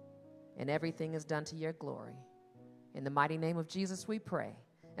 and everything is done to your glory. In the mighty name of Jesus we pray.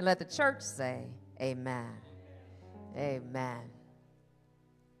 And let the church say, amen. Amen.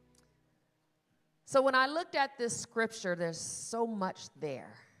 So when I looked at this scripture, there's so much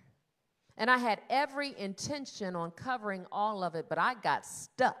there. And I had every intention on covering all of it, but I got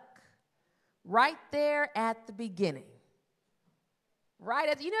stuck right there at the beginning. Right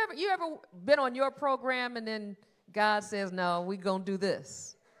at, you ever been on your program and then God says, no, we're going to do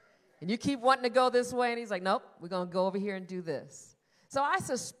this. And you keep wanting to go this way, and he's like, nope, we're going to go over here and do this. So I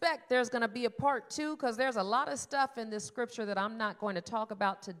suspect there's going to be a part 2, because there's a lot of stuff in this scripture that I'm not going to talk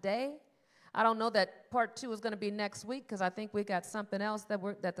about today. I don't know that part 2 is going to be next week, because I think we got something else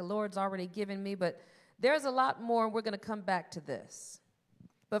that the Lord's already given me. But there's a lot more, and we're going to come back to this.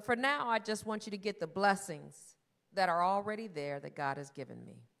 But for now, I just want you to get the blessings that are already there that God has given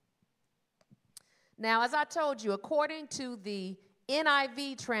me. Now, as I told you, according to the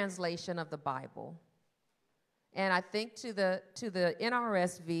NIV translation of the Bible, and I think to the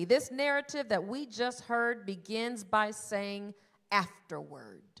NRSV, this narrative that we just heard begins by saying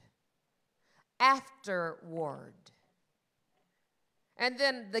afterward. Afterward. And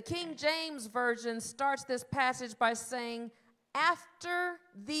then the King James Version starts this passage by saying, after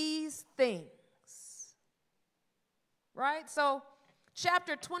these things. Right? So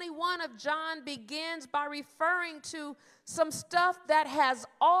chapter 21 of John begins by referring to some stuff that has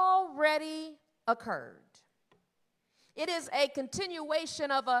already occurred. It is a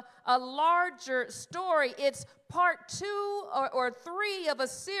continuation of a larger story. It's part 2 or 3 of a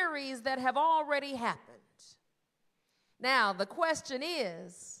series that have already happened. Now, the question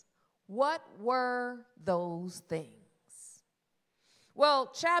is, what were those things?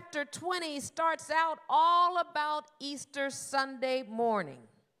 Well, chapter 20 starts out all about Easter Sunday morning.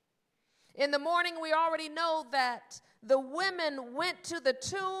 In the morning, we already know that the women went to the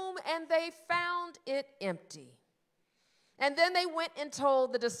tomb and they found it empty. And then they went and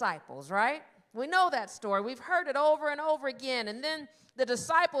told the disciples, right? We know that story. We've heard it over and over again. And then the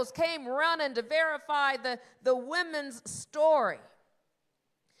disciples came running to verify the women's story.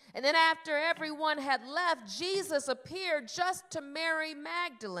 And then after everyone had left, Jesus appeared just to Mary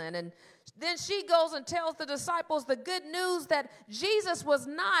Magdalene. And then she goes and tells the disciples the good news that Jesus was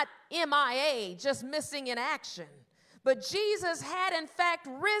not MIA, just missing in action. But Jesus had in fact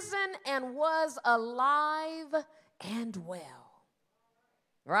risen and was alive and well.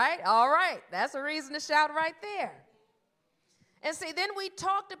 Right? All right. That's a reason to shout right there. And see, then we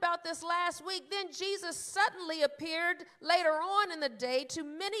talked about this last week. Then Jesus suddenly appeared later on in the day to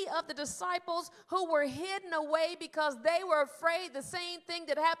many of the disciples who were hidden away because they were afraid the same thing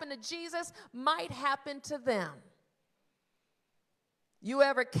that happened to Jesus might happen to them. You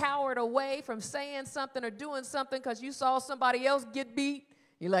ever cowered away from saying something or doing something because you saw somebody else get beat?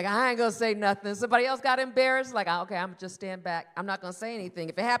 You're like, I ain't going to say nothing. Somebody else got embarrassed. Like, okay, I'm just stand back. I'm not going to say anything.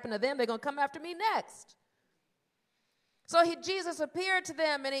 If it happened to them, they're going to come after me next. So Jesus appeared to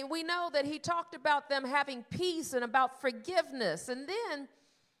them, and we know that he talked about them having peace and about forgiveness. And then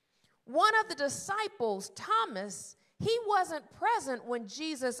one of the disciples, Thomas, he wasn't present when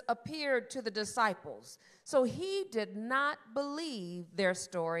Jesus appeared to the disciples. So he did not believe their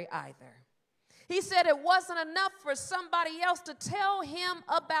story either. He said it wasn't enough for somebody else to tell him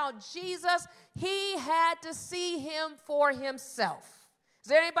about Jesus. He had to see him for himself. Is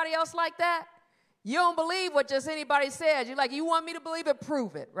there anybody else like that? You don't believe what just anybody says. You're like, you want me to believe it?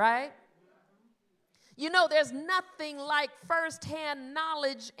 Prove it, right? You know, there's nothing like firsthand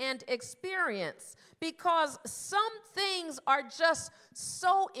knowledge and experience, because some things are just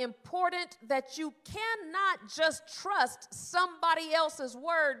so important that you cannot just trust somebody else's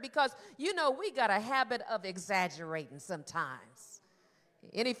word, because, you know, we got a habit of exaggerating sometimes.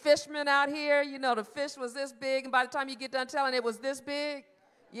 Any fishermen out here? You know, the fish was this big, and by the time you get done telling it was this big.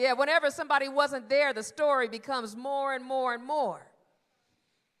 Yeah, whenever somebody wasn't there, the story becomes more and more and more.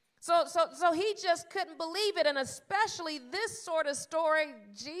 So he just couldn't believe it, and especially this sort of story,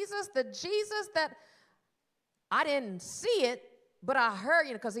 the Jesus that I didn't see it, but I heard,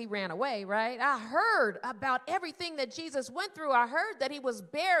 because he ran away, right? I heard about everything that Jesus went through. I heard that he was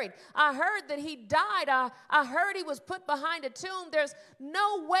buried. I heard that he died. I heard he was put behind a tomb. There's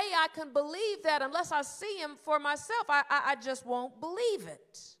no way I can believe that unless I see him for myself. I just won't believe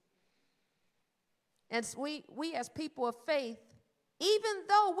it. And we as people of faith, even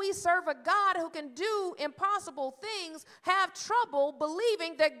though we serve a God who can do impossible things, have trouble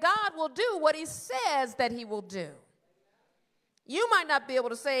believing that God will do what he says that he will do. You might not be able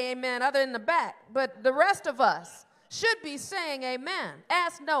to say amen other than the back, but the rest of us should be saying amen.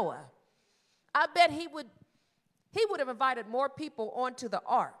 Ask Noah. I bet he would he would have invited more people onto the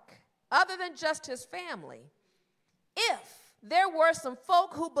ark, other than just his family, if there were some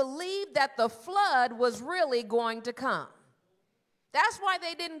folk who believed that the flood was really going to come. That's why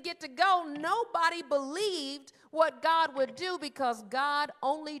they didn't get to go. Nobody believed what God would do because God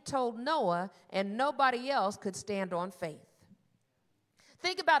only told Noah and nobody else could stand on faith.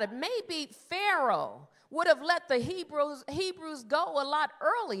 Think about it. Maybe Pharaoh would have let the Hebrews go a lot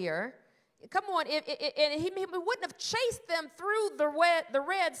earlier. Come on, and he wouldn't have chased them through the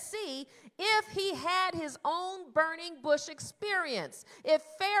Red Sea if he had his own burning bush experience. If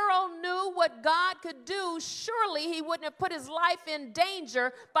Pharaoh knew what God could do, surely he wouldn't have put his life in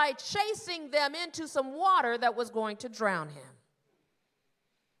danger by chasing them into some water that was going to drown him.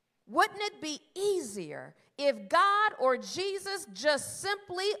 Wouldn't it be easier if God or Jesus just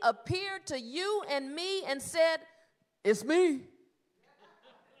simply appeared to you and me and said, "It's me.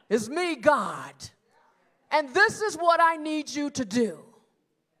 It's me, God. And this is what I need you to do."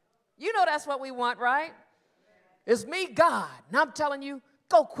 You know that's what we want, right? It's me, God. And I'm telling you,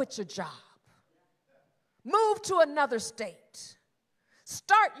 go quit your job. Move to another state.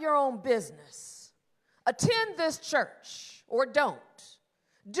 Start your own business. Attend this church or don't.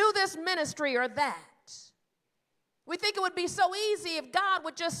 Do this ministry or that. We think it would be so easy if God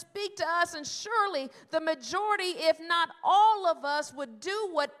would just speak to us, and surely the majority, if not all of us, would do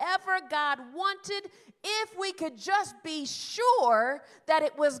whatever God wanted if we could just be sure that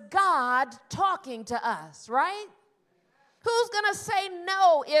it was God talking to us, right? Who's going to say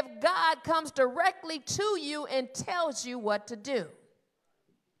no if God comes directly to you and tells you what to do?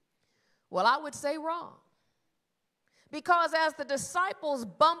 Well, I would say wrong. Because as the disciples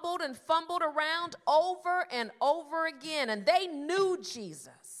bumbled and fumbled around over and over again, and they knew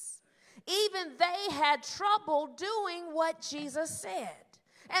Jesus, even they had trouble doing what Jesus said.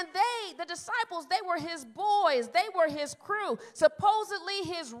 And the disciples, they were his boys, they were his crew, supposedly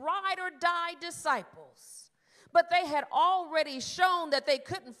his ride or die disciples. But they had already shown that they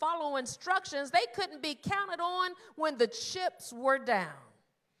couldn't follow instructions. They couldn't be counted on when the chips were down.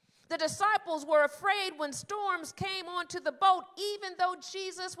 The disciples were afraid when storms came onto the boat, even though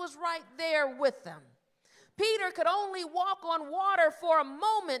Jesus was right there with them. Peter could only walk on water for a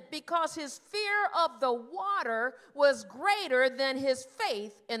moment because his fear of the water was greater than his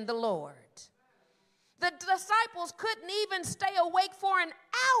faith in the Lord. The disciples couldn't even stay awake for an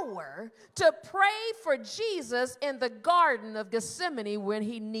hour to pray for Jesus in the Garden of Gethsemane when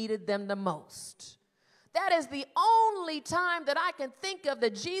he needed them the most. That is the only time that I can think of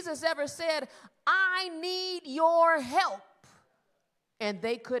that Jesus ever said, "I need your help." And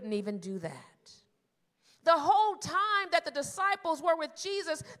they couldn't even do that. The whole time that the disciples were with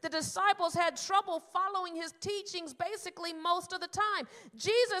Jesus, the disciples had trouble following his teachings basically most of the time.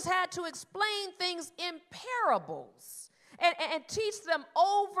 Jesus had to explain things in parables and teach them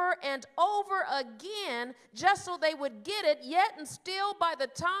over and over again just so they would get it. Yet and still, by the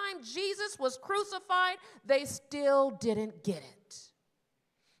time Jesus was crucified, they still didn't get it.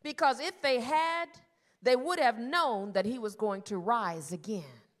 Because if they had, they would have known that he was going to rise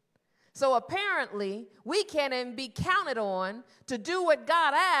again. So apparently, we can't even be counted on to do what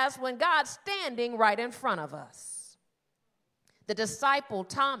God asks when God's standing right in front of us. The disciple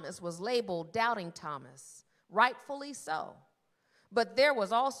Thomas was labeled Doubting Thomas, rightfully so. But there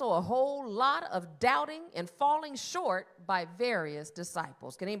was also a whole lot of doubting and falling short by various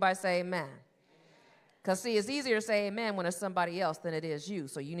disciples. Can anybody say amen? Because, see, it's easier to say amen when it's somebody else than it is you.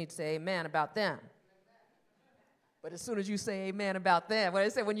 So you need to say amen about them. But as soon as you say amen about them, what I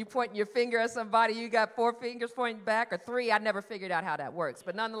say, when you point your finger at somebody, you got 4 fingers pointing back or 3. I never figured out how that works.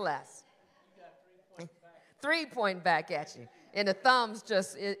 But nonetheless, 3 pointing back at you. And the thumbs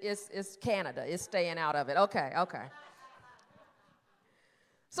just, it's Canada. It's staying out of it. Okay.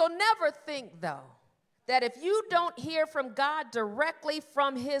 So never think, though, that if you don't hear from God directly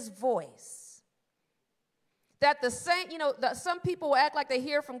from his voice, that some people will act like they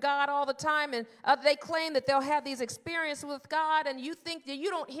hear from God all the time, and they claim that they'll have these experiences with God, and you think that you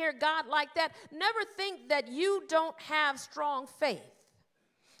don't hear God like that. Never think that you don't have strong faith.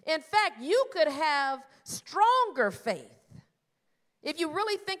 In fact, you could have stronger faith. If you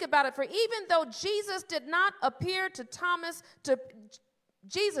really think about it, for even though Jesus did appear to Thomas to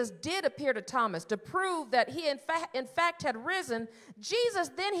prove that he in fact had risen, Jesus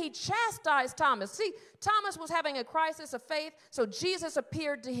then he chastised Thomas. See, Thomas was having a crisis of faith, so Jesus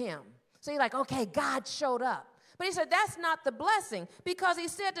appeared to him. So he's like, okay, God showed up. But he said, that's not the blessing, because he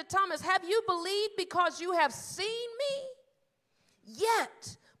said to Thomas, have you believed because you have seen me?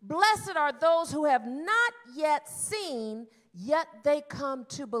 Yet, blessed are those who have not yet seen, yet they come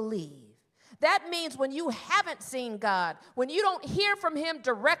to believe. That means when you haven't seen God, when you don't hear from him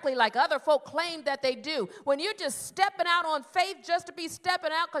directly like other folk claim that they do, when you're just stepping out on faith just to be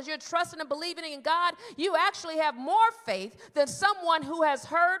stepping out because you're trusting and believing in God, you actually have more faith than someone who has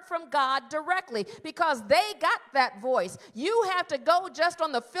heard from God directly because they got that voice. You have to go just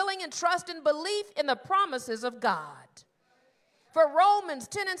on the feeling and trust and belief in the promises of God. For Romans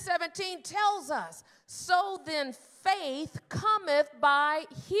 10 and 17 tells us, so then faith cometh by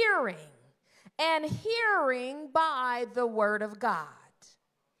hearing, and hearing by the word of God.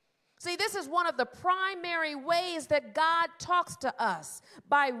 See, this is one of the primary ways that God talks to us,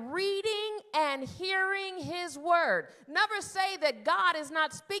 by reading and hearing his word. Never say that God is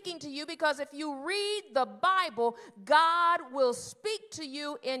not speaking to you, because if you read the Bible, God will speak to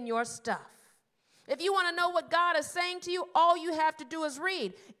you in your stuff. If you want to know what God is saying to you, all you have to do is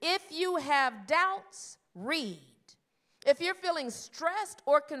read. If you have doubts, read. If you're feeling stressed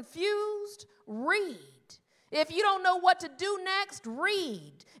or confused, read. If you don't know what to do next,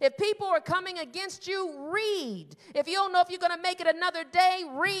 read. If people are coming against you, read. If you don't know if you're going to make it another day,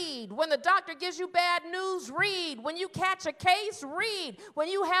 read. When the doctor gives you bad news, read. When you catch a case, read. When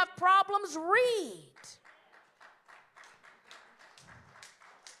you have problems, read.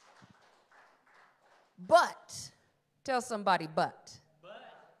 But, tell somebody but.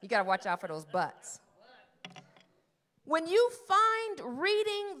 You got to watch out for those buts. When you find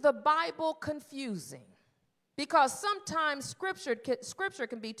reading the Bible confusing, because sometimes scripture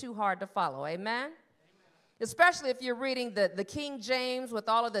can be too hard to follow, amen? Especially if you're reading the King James with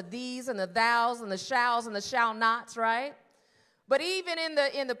all of the these and the thous and the shalls and the shall nots, right? But even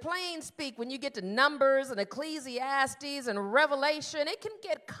in the plain speak, when you get to Numbers and Ecclesiastes and Revelation, it can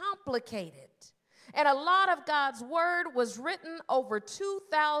get complicated. And a lot of God's word was written over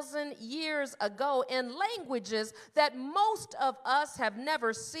 2,000 years ago in languages that most of us have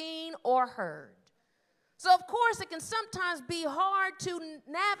never seen or heard. So, of course, it can sometimes be hard to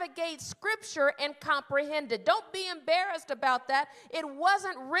navigate Scripture and comprehend it. Don't be embarrassed about that. It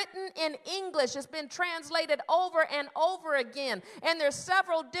wasn't written in English. It's been translated over and over again. And there's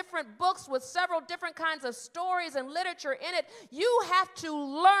several different books with several different kinds of stories and literature in it. You have to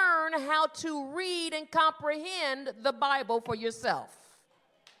learn how to read and comprehend the Bible for yourself.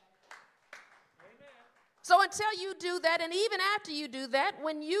 So until you do that, and even after you do that,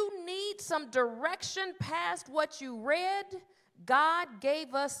 when you need some direction past what you read, God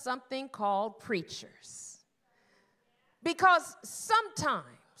gave us something called preachers. Because sometimes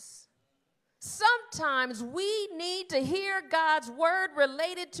we need to hear God's word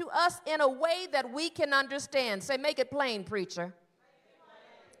related to us in a way that we can understand. Say, make it plain, preacher.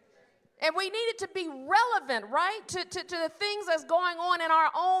 And we need it to be relevant, right, to the things that's going on in our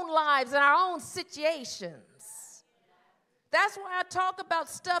own lives, in our own situations. That's why I talk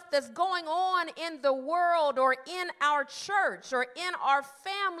about stuff that's going on in the world or in our church or in our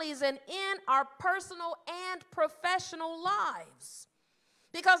families and in our personal and professional lives.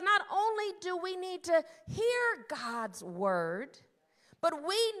 Because not only do we need to hear God's word, but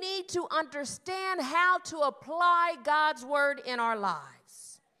we need to understand how to apply God's word in our lives.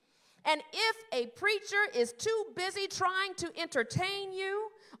 And if a preacher is too busy trying to entertain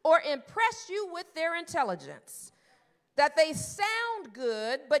you or impress you with their intelligence, that they sound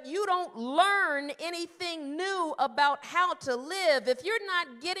good, but you don't learn anything new about how to live, if you're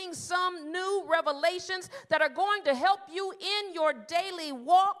not getting some new revelations that are going to help you in your daily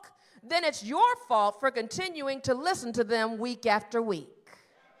walk, then it's your fault for continuing to listen to them week after week.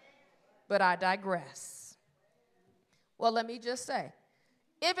 But I digress. Well, let me just say,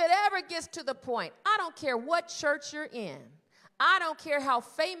 if it ever gets to the point, I don't care what church you're in, I don't care how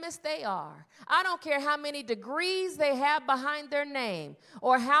famous they are, I don't care how many degrees they have behind their name,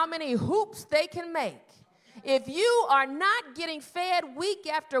 or how many hoops they can make. If you are not getting fed week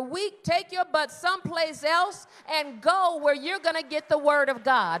after week, take your butt someplace else and go where you're going to get the word of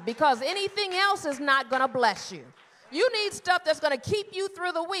God, because anything else is not going to bless you. You need stuff that's going to keep you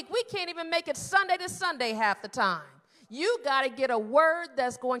through the week. We can't even make it Sunday to Sunday half the time. You got to get a word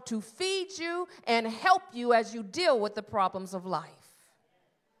that's going to feed you and help you as you deal with the problems of life.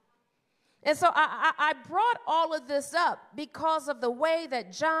 And so I brought all of this up because of the way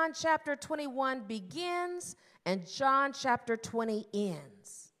that John chapter 21 begins and John chapter 20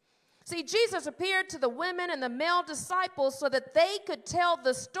 ends. See, Jesus appeared to the women and the male disciples so that they could tell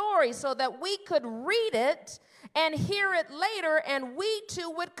the story, so that we could read it and hear it later, and we too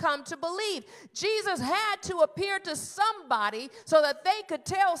would come to believe. Jesus had to appear to somebody so that they could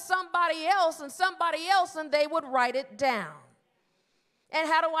tell somebody else, and they would write it down. And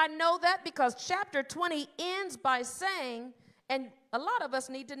how do I know that? Because chapter 20 ends by saying, and a lot of us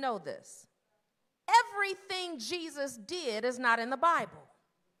need to know this, everything Jesus did is not in the Bible.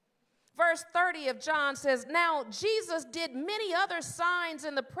 Verse 30 of John says, now Jesus did many other signs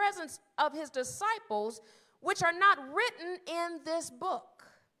in the presence of his disciples, which are not written in this book.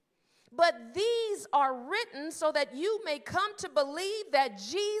 But these are written so that you may come to believe that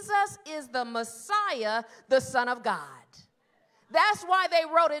Jesus is the Messiah, the Son of God. That's why they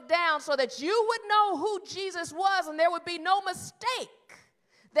wrote it down, so that you would know who Jesus was and there would be no mistake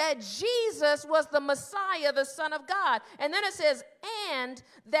that Jesus was the Messiah, the Son of God. And then it says, and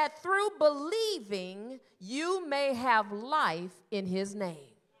that through believing you may have life in his name.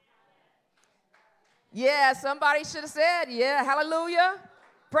 Yeah, somebody should have said, yeah, hallelujah.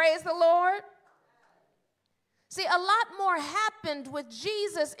 Praise the Lord. See, a lot more happened with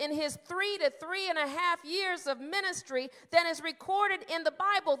Jesus in his 3 to 3.5 years of ministry than is recorded in the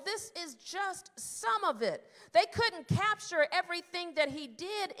Bible. This is just some of it. They couldn't capture everything that he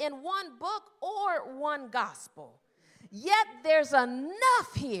did in one book or one gospel. Yet there's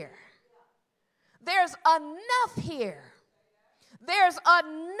enough here. There's enough here. There's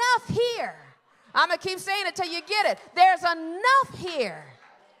enough here. I'm going to keep saying it till you get it. There's enough here.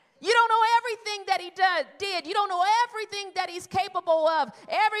 You don't know everything that he did. You don't know everything that he's capable of.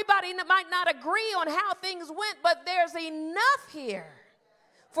 Everybody might not agree on how things went, but there's enough here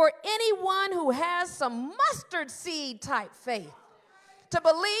for anyone who has some mustard seed type faith to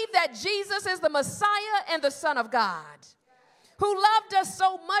believe that Jesus is the Messiah and the Son of God, who loved us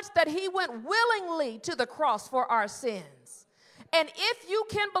so much that he went willingly to the cross for our sins. And if you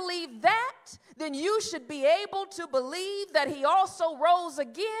can believe that, then you should be able to believe that he also rose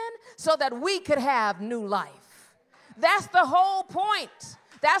again so that we could have new life. That's the whole point.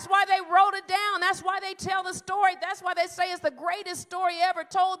 That's why they wrote it down. That's why they tell the story. That's why they say it's the greatest story ever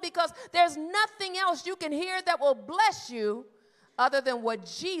told, because there's nothing else you can hear that will bless you other than what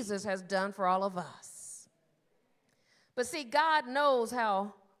Jesus has done for all of us. But see, God knows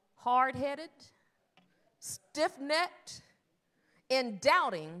how hard-headed, stiff-necked, and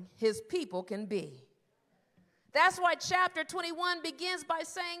doubting his people can be. That's why chapter 21 begins by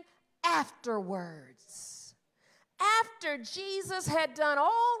saying, afterwards. After Jesus had done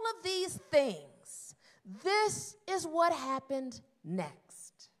all of these things, this is what happened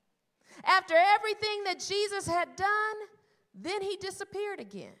next. After everything that Jesus had done, then he disappeared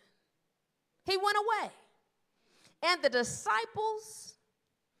again. He went away. And the disciples,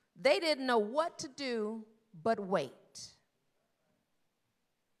 they didn't know what to do but wait.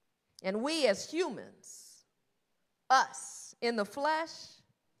 And we as humans, us in the flesh,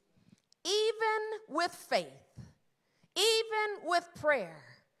 even with faith, even with prayer,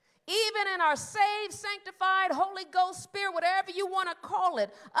 even in our saved, sanctified, Holy Ghost Spirit, whatever you want to call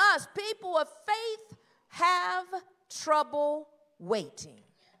it, us, people of faith, have trouble waiting.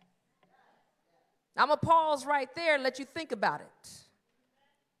 I'm going to pause right there and let you think about it.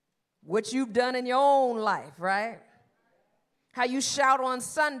 What you've done in your own life, right? How you shout on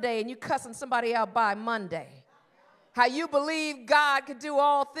Sunday and you cussing somebody out by Monday. How you believe God could do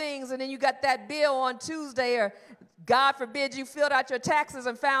all things and then you got that bill on Tuesday, or God forbid you filled out your taxes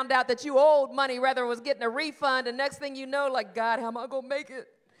and found out that you owed money rather than was getting a refund, and next thing you know, like, God, how am I going to make it?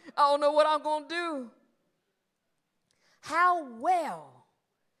 I don't know what I'm going to do. How well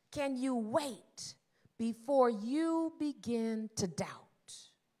can you wait before you begin to doubt?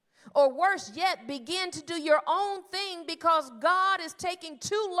 Or worse yet, begin to do your own thing because God is taking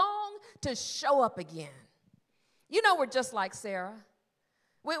too long to show up again. You know, we're just like Sarah.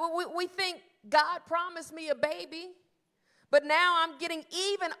 We think God promised me a baby, but now I'm getting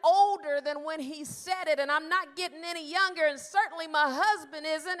even older than when he said it, and I'm not getting any younger, and certainly my husband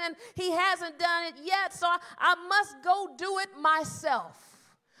isn't, and he hasn't done it yet, so I must go do it myself.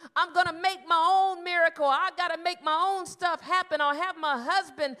 I'm going to make my own miracle. I got to make my own stuff happen. I'll have my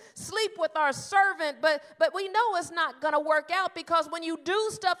husband sleep with our servant, but we know it's not going to work out, because when you do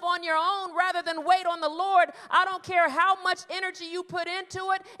stuff on your own rather than wait on the Lord, I don't care how much energy you put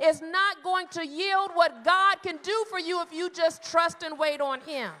into it, it's not going to yield what God can do for you if you just trust and wait on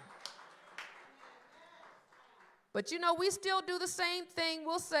him. But you know, we still do the same thing.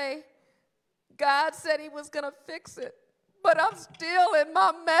 We'll say, God said he was going to fix it, but I'm still in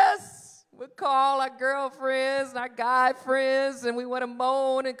my mess. We call our girlfriends and our guy friends, and we want to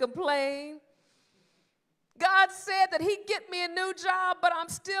moan and complain. God said that he'd get me a new job, but I'm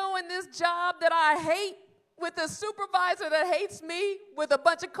still in this job that I hate, with a supervisor that hates me, with a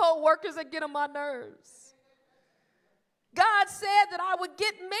bunch of co-workers that get on my nerves. God said that I would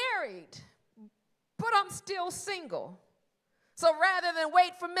get married, but I'm still single. So rather than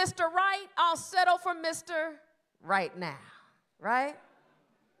wait for Mr. Right, I'll settle for Mr. Right now, right?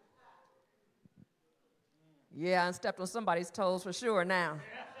 Yeah, I stepped on somebody's toes for sure now.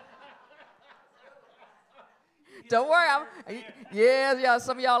 Don't worry. Yeah,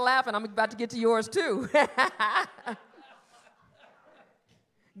 some of y'all laughing. I'm about to get to yours too.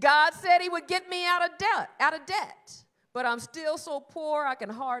 God said he would get me out of debt, but I'm still so poor I can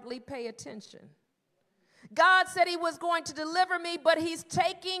hardly pay attention. God said he was going to deliver me, but he's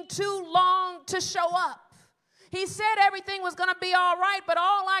taking too long to show up. He said everything was going to be all right, but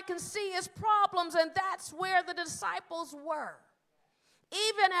all I can see is problems, and that's where the disciples were.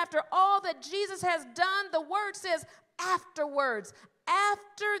 Even after all that Jesus has done, the word says afterwards.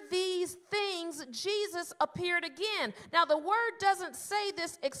 After these things, Jesus appeared again. Now, the word doesn't say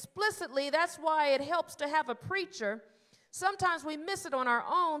this explicitly. That's why it helps to have a preacher. Sometimes we miss it on our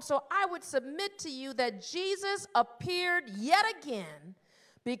own. So I would submit to you that Jesus appeared yet again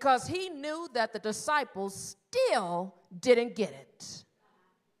because he knew that the disciples still didn't get it.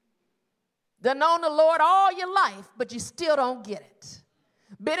 They've known the Lord all your life, but you still don't get it.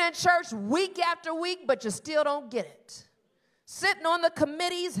 Been in church week after week, but you still don't get it. Sitting on the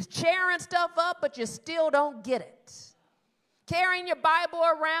committees, chairing stuff up, but you still don't get it. Carrying your Bible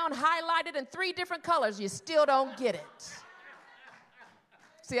around, highlighted in 3 different colors, you still don't get it.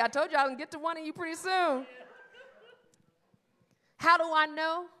 See, I told you I can get to one of you pretty soon. How do I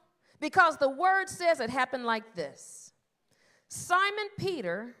know? Because the word says it happened like this. Simon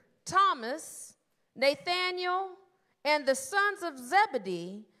Peter, Thomas, Nathanael, and the sons of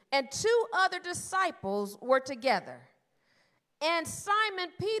Zebedee and 2 other disciples were together. And Simon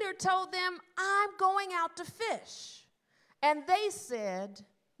Peter told them, I'm going out to fish. And they said,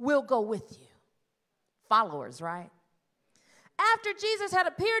 we'll go with you. Followers, right? After Jesus had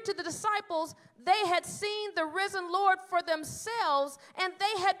appeared to the disciples, they had seen the risen Lord for themselves, and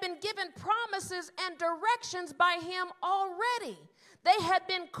they had been given promises and directions by him already. They had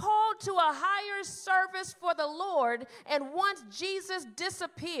been called to a higher service for the Lord, and once Jesus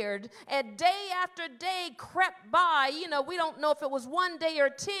disappeared and day after day crept by, we don't know if it was 1 day or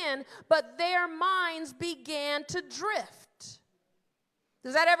 10, but their minds began to drift.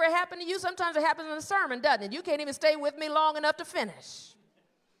 Does that ever happen to you? Sometimes it happens in a sermon, doesn't it? You can't even stay with me long enough to finish.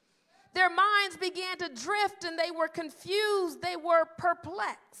 Their minds began to drift, and they were confused. They were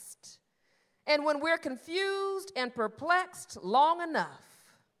perplexed. And when we're confused and perplexed long enough,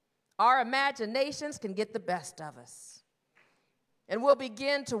 our imaginations can get the best of us. And we'll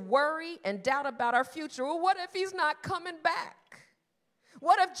begin to worry and doubt about our future. Well, what if he's not coming back?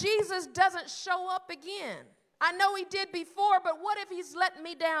 What if Jesus doesn't show up again? I know he did before, but what if he's letting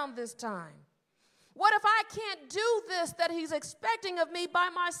me down this time? What if I can't do this that he's expecting of me by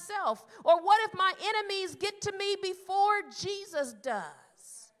myself? Or what if my enemies get to me before Jesus does?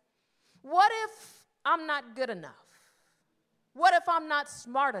 What if I'm not good enough? What if I'm not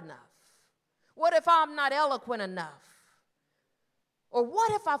smart enough? What if I'm not eloquent enough? Or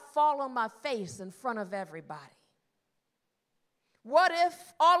what if I fall on my face in front of everybody? What if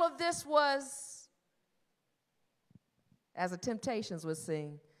all of this was, as the Temptations would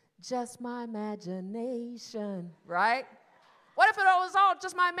sing, just my imagination, right? What if it was all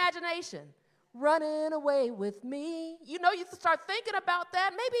just my imagination? Running away with me. You start thinking about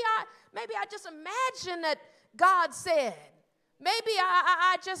that. Maybe I just imagined that God said. Maybe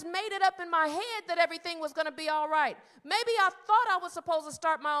I just made it up in my head that everything was going to be all right. Maybe I thought I was supposed to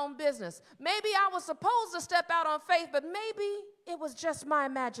start my own business. Maybe I was supposed to step out on faith, but maybe it was just my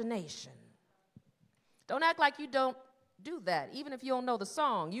imagination. Don't act like you don't do that. Even if you don't know the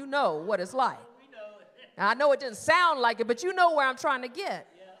song, you know what it's like. Now, I know it didn't sound like it, but you know where I'm trying to get.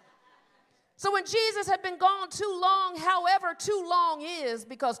 So when Jesus had been gone too long, however too long is,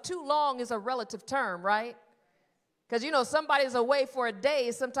 because too long is a relative term, right? Because, somebody's away for a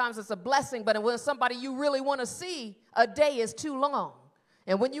day, sometimes it's a blessing, but when somebody you really want to see, a day is too long.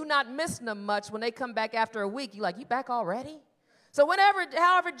 And when you're not missing them much, when they come back after a week, you're like, you back already? So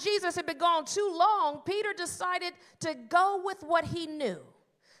however Jesus had been gone too long, Peter decided to go with what he knew,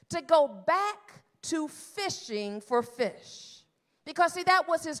 to go back to fishing for fish. Because, see, that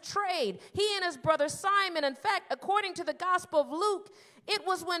was his trade. He and his brother Simon, in fact, according to the Gospel of Luke, it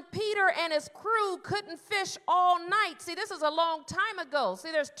was when Peter and his crew couldn't fish all night. See, this is a long time ago.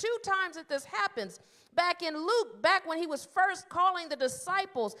 See, there's 2 times that this happens. Back in Luke, back when he was first calling the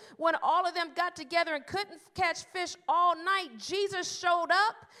disciples, when all of them got together and couldn't catch fish all night, Jesus showed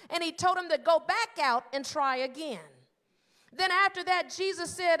up and he told them to go back out and try again. Then after that, Jesus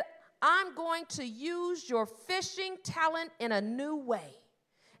said, I'm going to use your fishing talent in a new way.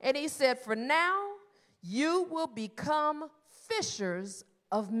 And he said, for now, you will become fishers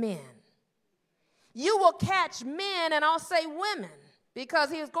of men. You will catch men, and I'll say women,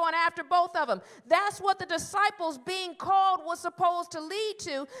 because he was going after both of them. That's what the disciples being called was supposed to lead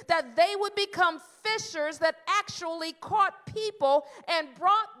to, that they would become fishers that actually caught people and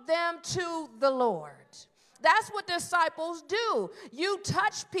brought them to the Lord. That's what disciples do. You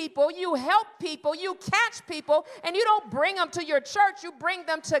touch people, you help people, you catch people, and you don't bring them to your church, you bring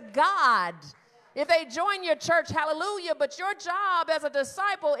them to God. If they join your church, hallelujah, but your job as a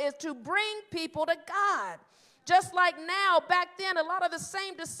disciple is to bring people to God. Just like now, back then, a lot of the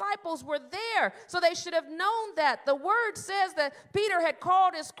same disciples were there, so they should have known that. The word says that Peter had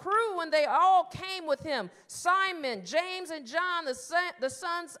called his crew and they all came with him. Simon, James, and John, the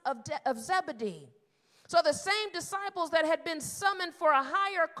sons of Zebedee. So the same disciples that had been summoned for a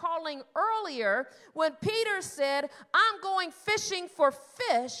higher calling earlier, when Peter said, I'm going fishing for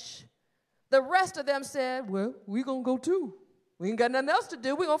fish, the rest of them said, well, we're going to go too. We ain't got nothing else to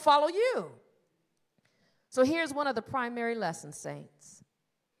do. We're going to follow you. So here's one of the primary lessons, saints,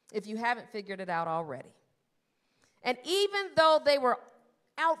 if you haven't figured it out already. And even though they were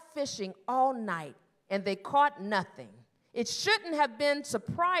out fishing all night and they caught nothing, it shouldn't have been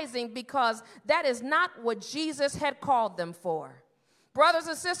surprising, because that is not what Jesus had called them for. Brothers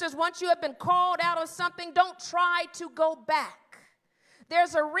and sisters, once you have been called out of something, don't try to go back.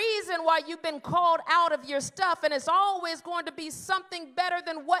 There's a reason why you've been called out of your stuff, and it's always going to be something better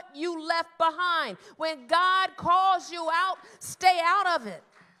than what you left behind. When God calls you out, stay out of it.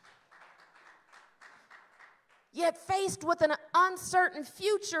 Yet faced with an uncertain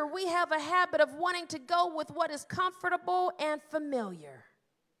future, we have a habit of wanting to go with what is comfortable and familiar.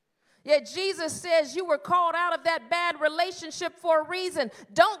 Yet Jesus says you were called out of that bad relationship for a reason.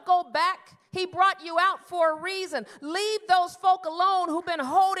 Don't go back. He brought you out for a reason. Leave those folk alone who've been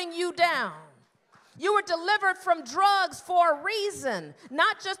holding you down. You were delivered from drugs for a reason,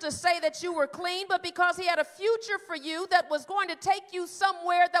 not just to say that you were clean, but because he had a future for you that was going to take you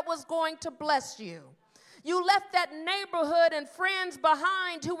somewhere that was going to bless you. You left that neighborhood and friends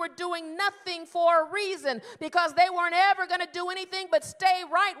behind who were doing nothing for a reason, because they weren't ever going to do anything but stay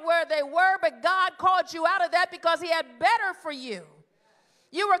right where they were, but God called you out of that because he had better for you.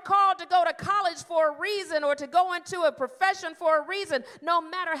 You were called to go to college for a reason, or to go into a profession for a reason, no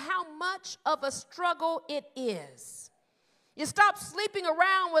matter how much of a struggle it is. You stop sleeping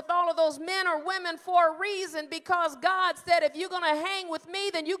around with all of those men or women for a reason, because God said, if you're going to hang with me,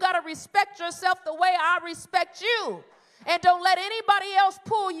 then you got to respect yourself the way I respect you. And don't let anybody else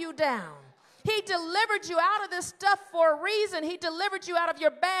pull you down. He delivered you out of this stuff for a reason. He delivered you out of your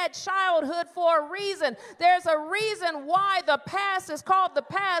bad childhood for a reason. There's a reason why the past is called the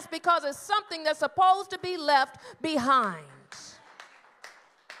past, because it's something that's supposed to be left behind.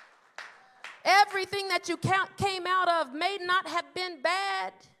 Everything that you came out of may not have been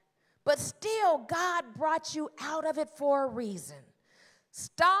bad, but still God brought you out of it for a reason.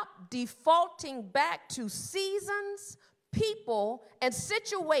 Stop defaulting back to seasons, people, and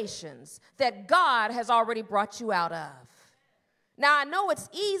situations that God has already brought you out of. Now, I know it's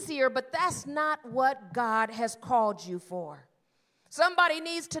easier, but that's not what God has called you for. Somebody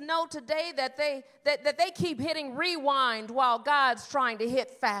needs to know today that they keep hitting rewind while God's trying to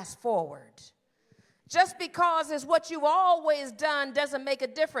hit fast forward. Just because it's what you've always done doesn't make a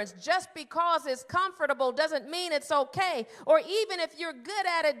difference. Just because it's comfortable doesn't mean it's okay. Or even if you're good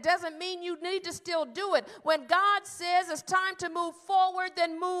at it doesn't mean you need to still do it. When God says it's time to move forward,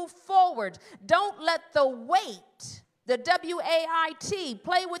 then move forward. Don't let the weight, the W-A-I-T,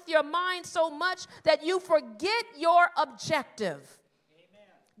 play with your mind so much that you forget your objective.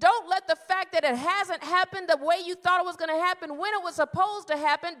 Don't let the fact that it hasn't happened the way you thought it was going to happen when it was supposed to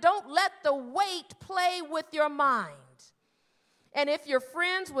happen, don't let the weight play with your mind. And if you're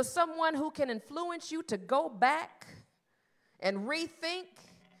friends with someone who can influence you to go back and rethink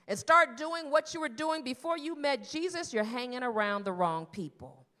and start doing what you were doing before you met Jesus, you're hanging around the wrong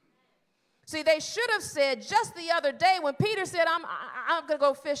people. See, they should have said just the other day when Peter said, I'm going to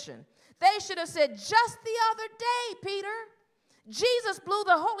go fishing. They should have said just the other day, Peter. Jesus blew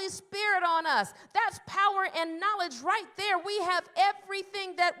the Holy Spirit on us. That's power and knowledge right there. We have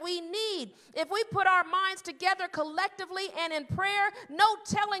everything that we need. If we put our minds together collectively and in prayer, no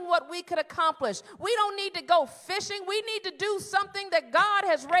telling what we could accomplish. We don't need to go fishing. We need to do something that God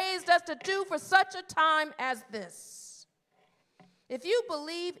has raised us to do for such a time as this. If you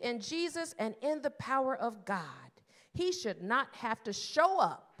believe in Jesus and in the power of God, he should not have to show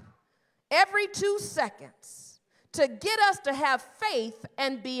up every 2 seconds to get us to have faith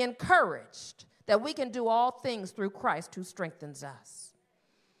and be encouraged that we can do all things through Christ who strengthens us.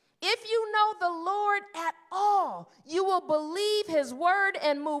 If you know the Lord at all, you will believe his word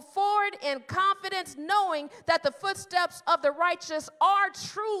and move forward in confidence, knowing that the footsteps of the righteous are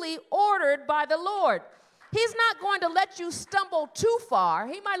truly ordered by the Lord. He's not going to let you stumble too far.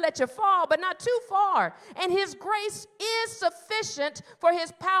 He might let you fall, but not too far. And his grace is sufficient, for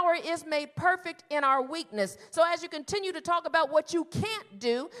his power is made perfect in our weakness. So as you continue to talk about what you can't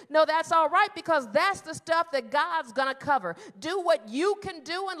do, no, that's all right, because that's the stuff that God's going to cover. Do what you can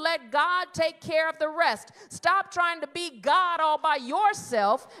do and let God take care of the rest. Stop trying to be God all by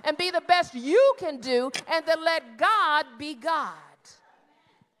yourself and be the best you can do, and then let God be God.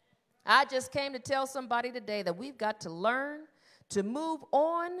 I just came to tell somebody today that we've got to learn to move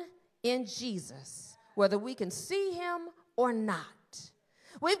on in Jesus, whether we can see him or not.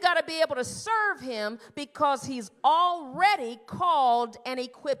 We've got to be able to serve him because he's already called and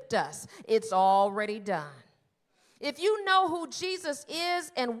equipped us. It's already done. If you know who Jesus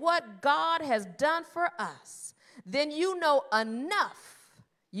is and what God has done for us, then you know enough.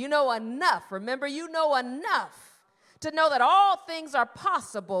 You know enough. Remember, you know enough to know that all things are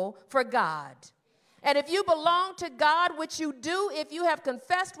possible for God. And if you belong to God, which you do if you have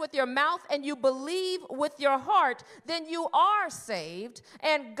confessed with your mouth and you believe with your heart, then you are saved,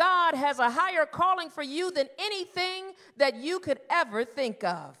 and God has a higher calling for you than anything that you could ever think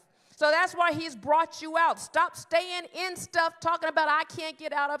of. So that's why he's brought you out. Stop staying in stuff, talking about I can't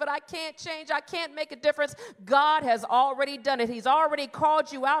get out of it, I can't change, I can't make a difference. God has already done it. He's already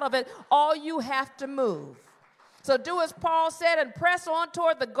called you out of it. All you have to move. So do as Paul said and press on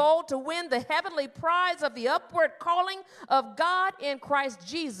toward the goal to win the heavenly prize of the upward calling of God in Christ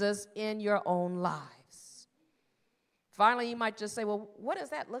Jesus in your own lives. Finally, you might just say, well, what does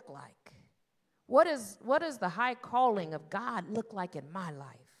that look like? What does the high calling of God look like in my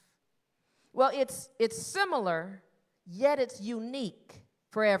life? Well, it's similar, yet it's unique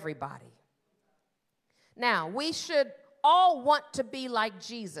for everybody. Now, we should all want to be like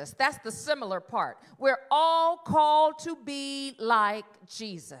Jesus. That's the similar part. We're all called to be like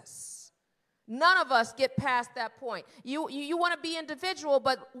Jesus. None of us get past that point. You want to be individual,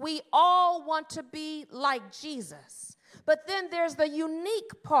 but we all want to be like Jesus. But then there's the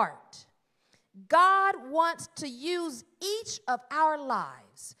unique part. God wants to use each of our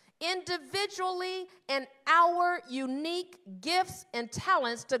lives individually and our unique gifts and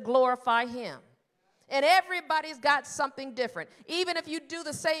talents to glorify him. And everybody's got something different. Even if you do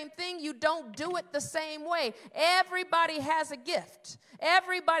the same thing, you don't do it the same way. Everybody has a gift.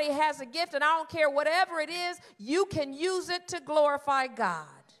 Everybody has a gift, and I don't care whatever it is, you can use it to glorify God.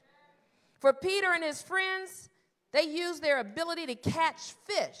 For Peter and his friends, they used their ability to catch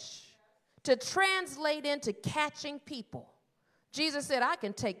fish to translate into catching people. Jesus said, I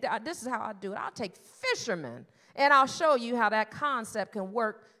can take that. This is how I do it. I'll take fishermen, and I'll show you how that concept can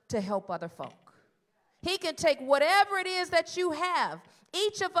work to help other folk. He can take whatever it is that you have.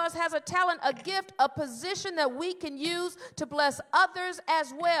 Each of us has a talent, a gift, a position that we can use to bless others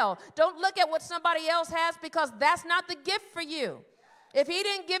as well. Don't look at what somebody else has, because that's not the gift for you. If he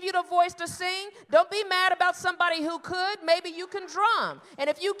didn't give you the voice to sing, don't be mad about somebody who could. Maybe you can drum. And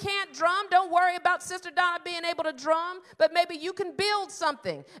if you can't drum, don't worry about Sister Donna being able to drum, but maybe you can build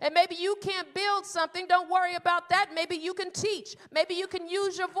something. And maybe you can't build something, don't worry about that. Maybe you can teach. Maybe you can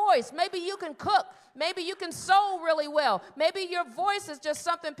use your voice. Maybe you can cook. Maybe you can sew really well. Maybe your voice is just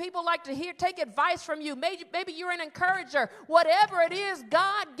something people like to hear, take advice from you. Maybe you're an encourager. Whatever it is,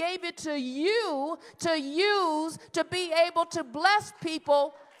 God gave it to you to use to be able to bless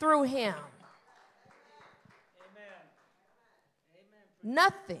people through him.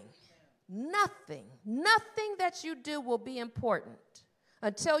 Amen. Nothing that you do will be important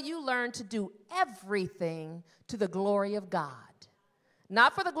until you learn to do everything to the glory of God.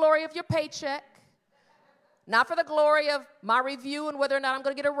 Not for the glory of your paycheck, not for the glory of my review and whether or not I'm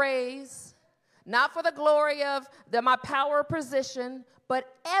going to get a raise, not for the glory of my power or position,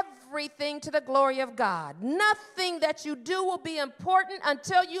 but everything to the glory of God. Nothing that you do will be important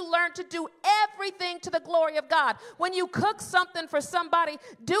until you learn to do everything to the glory of God. When you cook something for somebody,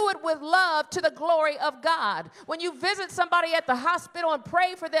 do it with love to the glory of God. When you visit somebody at the hospital and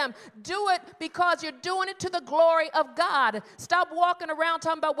pray for them, do it because you're doing it to the glory of God. Stop walking around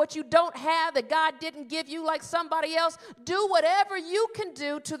talking about what you don't have that God didn't give you like somebody else. Do whatever you can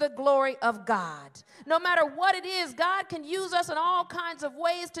do to the glory of God. No matter what it is, God can use us in all kinds kinds of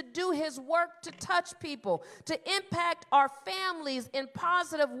ways to do his work, to touch people, to impact our families in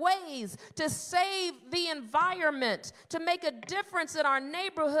positive ways, to save the environment, to make a difference in our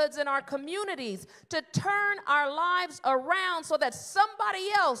neighborhoods and our communities, to turn our lives around so that somebody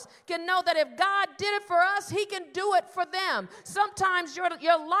else can know that if God did it for us, he can do it for them. Sometimes your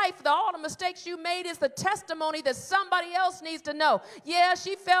life, all the mistakes you made is the testimony that somebody else needs to know. Yeah,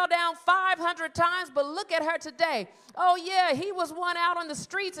 she fell down 500 times, but look at her today. Oh, yeah, he was one out on the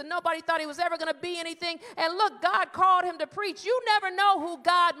streets and nobody thought he was ever going to be anything. And look, God called him to preach. You never know who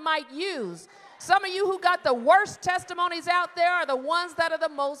God might use. Some of you who got the worst testimonies out there are the ones that are the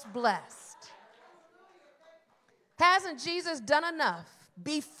most blessed. Hasn't Jesus done enough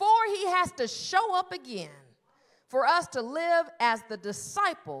before he has to show up again for us to live as the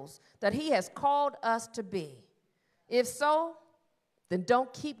disciples that he has called us to be? If so, then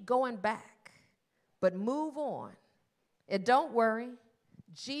don't keep going back, but move on. And don't worry,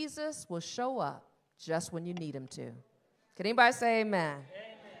 Jesus will show up just when you need him to. Can anybody say amen?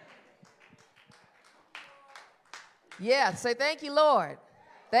 Amen. Yeah, say thank you, Lord.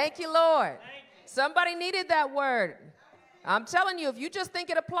 Thank you, Lord. Somebody needed that word. I'm telling you, if you just think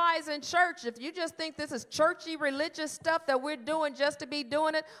it applies in church, if you just think this is churchy, religious stuff that we're doing just to be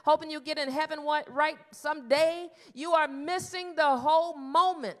doing it, hoping you get in heaven right someday, you are missing the whole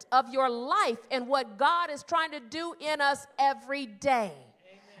moment of your life and what God is trying to do in us every day.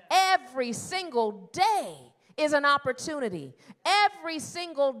 Amen. Every single day is an opportunity. Every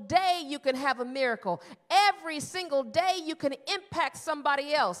single day you can have a miracle. Every single day you can impact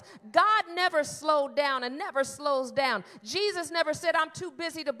somebody else. God never slowed down and never slows down. Jesus never said, I'm too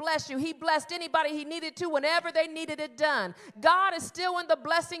busy to bless you. He blessed anybody he needed to whenever they needed it done. God is still in the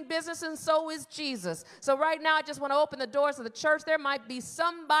blessing business, and so is Jesus. So right now I just want to open the doors of the church. There might be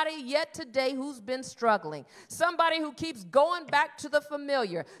somebody yet today who's been struggling. Somebody who keeps going back to the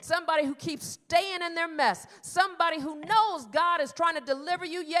familiar. Somebody who keeps staying in their mess. Somebody who knows God is trying to deliver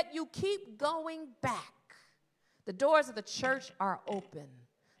you, yet you keep going back. The doors of the church are open.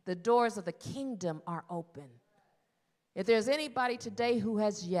 The doors of the kingdom are open. If there's anybody today who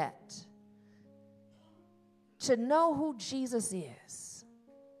has yet to know who Jesus is,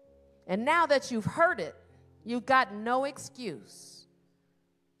 and now that you've heard it, you've got no excuse,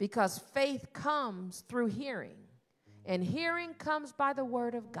 because faith comes through hearing, and hearing comes by the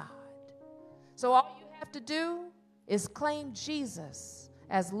word of God. So all you have to do is claim Jesus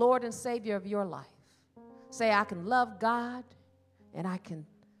as Lord and Savior of your life. Say, I can love God, and I can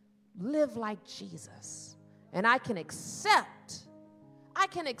live like Jesus, and I can accept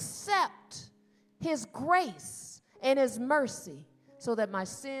his grace and his mercy so that my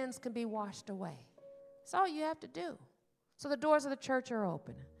sins can be washed away. That's all you have to do. So the doors of the church are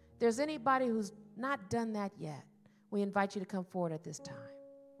open. If there's anybody who's not done that yet, we invite you to come forward at this time.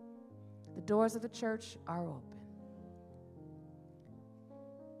 The doors of the church are open.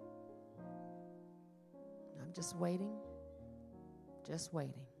 I'm just waiting, just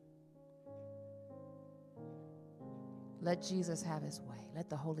waiting. Let Jesus have his way. Let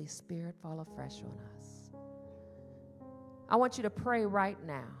the Holy Spirit fall afresh on us. I want you to pray right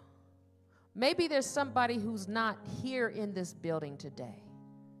now. Maybe there's somebody who's not here in this building today.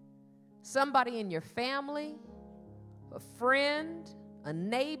 Somebody in your family, a friend, a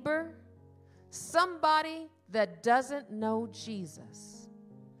neighbor, somebody that doesn't know Jesus.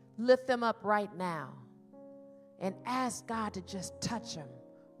 Lift them up right now and ask God to just touch them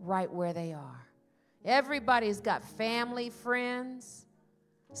right where they are. Everybody's got family, friends,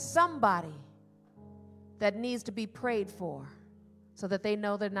 somebody that needs to be prayed for so that they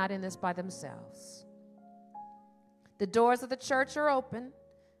know they're not in this by themselves. The doors of the church are open.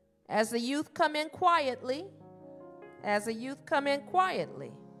 As the youth come in quietly,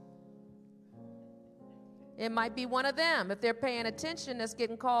 it might be one of them, if they're paying attention, that's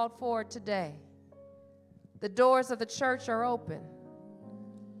getting called forward today. The doors of the church are open.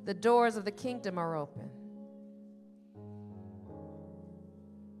 The doors of the kingdom are open.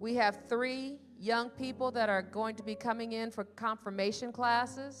 We have 3 young people that are going to be coming in for confirmation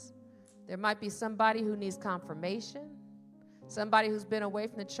classes. There might be somebody who needs confirmation, somebody who's been away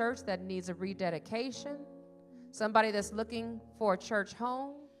from the church that needs a rededication, somebody that's looking for a church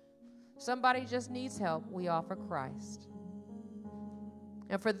home, somebody just needs help. We offer Christ.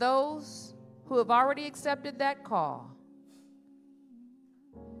 And for those who have already accepted that call,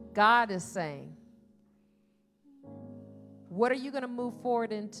 God is saying, what are you going to move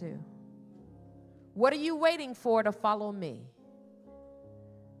forward into? What are you waiting for to follow me?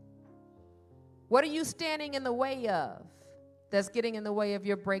 What are you standing in the way of that's getting in the way of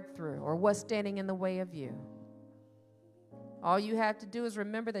your breakthrough, or what's standing in the way of you? All you have to do is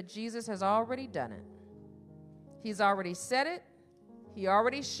remember that Jesus has already done it. He's already said it. He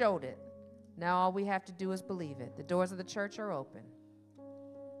already showed it. Now all we have to do is believe it. The doors of the church are open.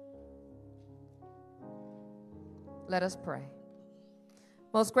 Let us pray.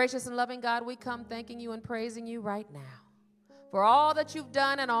 Most gracious and loving God, we come thanking you and praising you right now for all that you've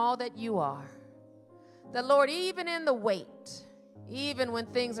done and all that you are. That, Lord, even in the wait, even when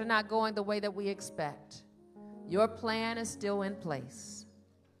things are not going the way that we expect, your plan is still in place.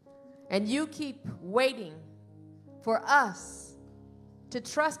 And you keep waiting for us to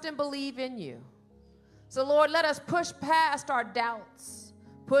trust and believe in you. So, Lord, let us push past our doubts,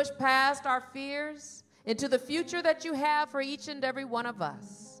 push past our fears into the future that you have for each and every one of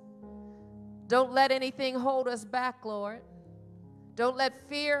us. Don't let anything hold us back, Lord. Don't let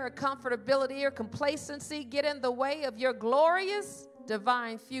fear or comfortability or complacency get in the way of your glorious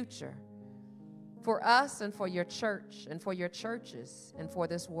divine future for us and for your church and for your churches and for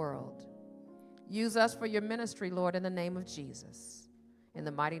this world. Use us for your ministry, Lord, in the name of Jesus. In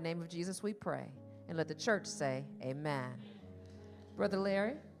the mighty name of Jesus we pray. And let the church say, amen. Brother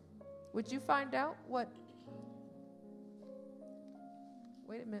Larry, would you find out what?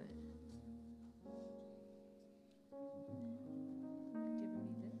 Wait a minute.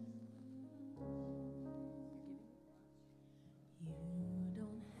 You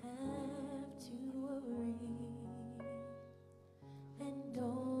don't have to worry, and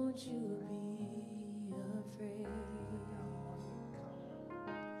don't you be afraid.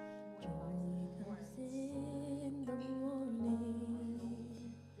 Joy comes in the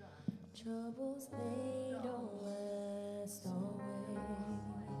morning. Troubles, they don't last always.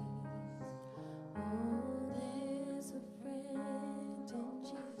 Oh, there's a friend in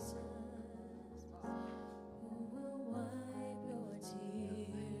Jesus who will wipe your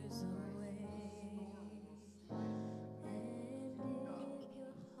tears away. And if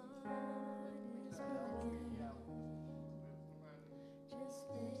your heart is broken, just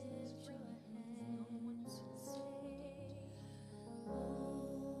lift your hands and say, oh,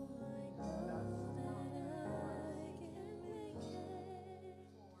 I know that I can make it.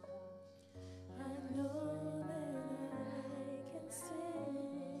 I know that I can stand.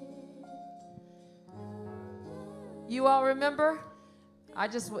 You all remember? I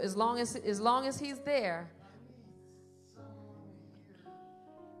just, as long as he's there.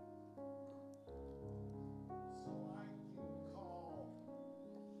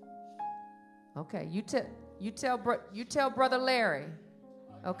 Okay, you tell Brother Larry.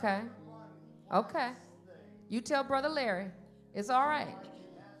 Okay. Okay. You tell Brother Larry. It's all right.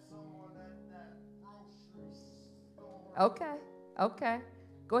 Okay. Okay.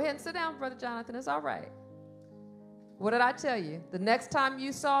 Go ahead and sit down, Brother Jonathan. It's all right. What did I tell you? The next time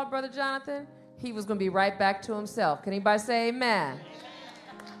you saw Brother Jonathan, he was going to be right back to himself. Can anybody say amen?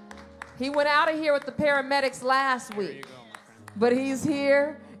 He went out of here with the paramedics last week, but he's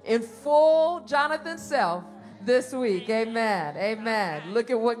here in full Jonathan self this week. Amen. Amen.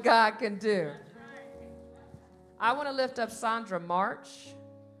 Look at what God can do. I want to lift up Sandra March,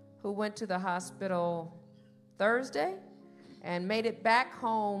 who went to the hospital Thursday and made it back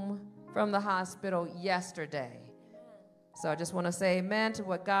home from the hospital yesterday. So I just want to say amen to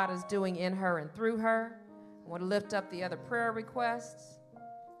what God is doing in her and through her. I want to lift up the other prayer requests,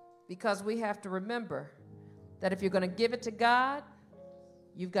 because we have to remember that if you're going to give it to God,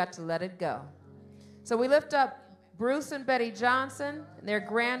 you've got to let it go. So we lift up Bruce and Betty Johnson and their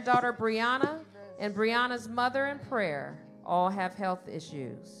granddaughter Brianna and Brianna's mother in prayer. All have health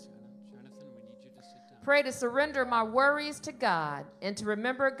issues. Jonathan, we need you to sit down. Pray to surrender my worries to God and to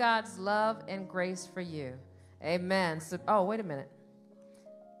remember God's love and grace for you. Amen. So, oh, wait a minute.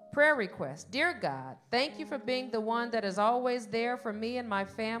 Prayer request. Dear God, thank you for being the one that is always there for me and my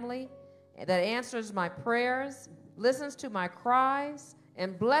family, that answers my prayers, listens to my cries,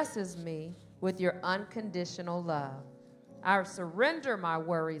 and blesses me with your unconditional love. I surrender my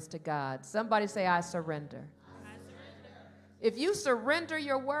worries to God. Somebody say, I surrender. I surrender. If you surrender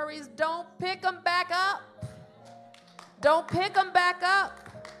your worries, don't pick them back up. Don't pick them back up.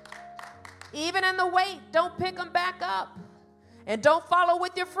 Even in the wait, don't pick them back up. And don't follow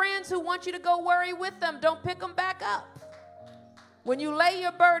with your friends who want you to go worry with them. Don't pick them back up. When you lay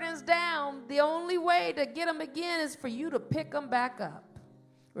your burdens down, the only way to get them again is for you to pick them back up.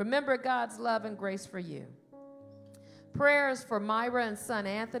 Remember God's love and grace for you. Prayers for Myra and son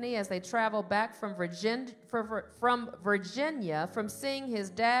Anthony as they travel back from Virginia from seeing his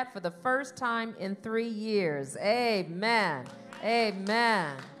dad for the first time in 3 years. Amen.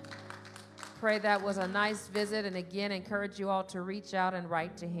 Amen. Pray that was a nice visit, and again, encourage you all to reach out and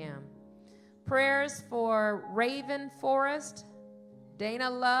write to him. Prayers for Raven Forrest, Dana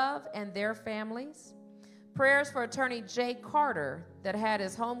Love, and their families. Prayers for attorney Jay Carter that had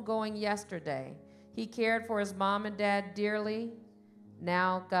his homegoing yesterday. He cared for his mom and dad dearly.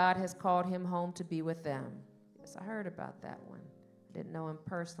 Now God has called him home to be with them. Yes, I heard about that one. I didn't know him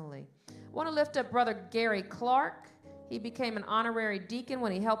personally. I want to lift up Brother Gary Clark. He became an honorary deacon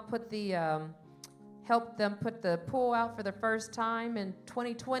when he helped them put the pool out for the first time in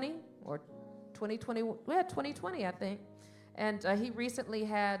 2020 or 2020. We had 2020, I think. And he recently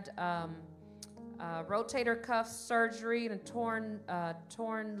had rotator cuff surgery and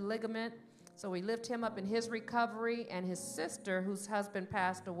torn ligament. So we lift him up in his recovery, and his sister, whose husband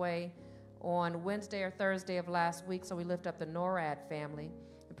passed away on Wednesday or Thursday of last week. So we lift up the NORAD family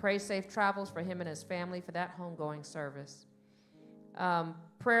and pray safe travels for him and his family for that homegoing service.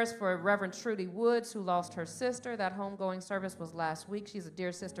 Prayers for Reverend Trudy Woods, who lost her sister. That homegoing service was last week. She's a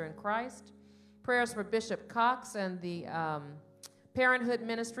dear sister in Christ. Prayers for Bishop Cox and the Parenthood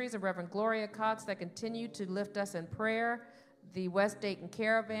Ministries of Reverend Gloria Cox that continue to lift us in prayer. The West Dayton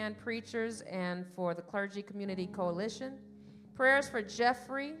Caravan Preachers, and for the Clergy Community Coalition. Prayers for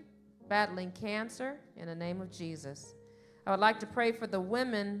Jeffrey, battling cancer, in the name of Jesus. I would like to pray for the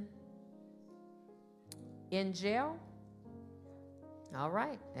women in jail. All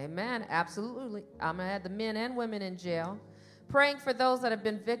right, amen, absolutely. I'm going to add the men and women in jail. Praying for those that have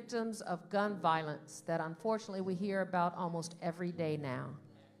been victims of gun violence that unfortunately we hear about almost every day now.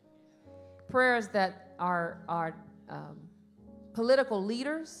 Prayers that our political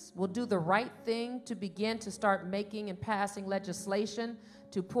leaders will do the right thing to begin to start making and passing legislation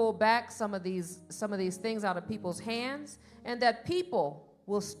to pull back some of these things out of people's hands, and that people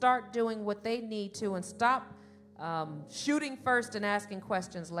will start doing what they need to and stop shooting first and asking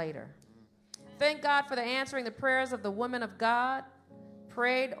questions later. Thank God for the answering the prayers of the women of God.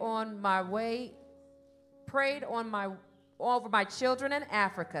 Prayed over my children in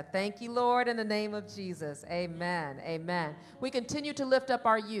Africa. Thank you, Lord, in the name of Jesus. Amen. Amen. We continue to lift up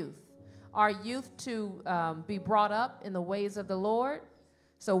our youth to be brought up in the ways of the Lord.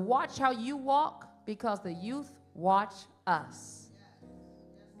 So watch how you walk, because the youth watch us.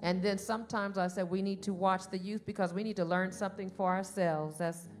 And then sometimes I said we need to watch the youth because we need to learn something for ourselves.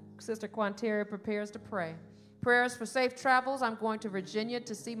 As Sister Quanteria prepares to pray. Prayers for safe travels. I'm going to Virginia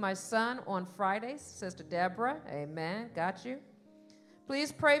to see my son on Friday. Sister Deborah, amen. Got you.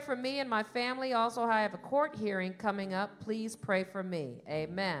 Please pray for me and my family. Also, I have a court hearing coming up. Please pray for me.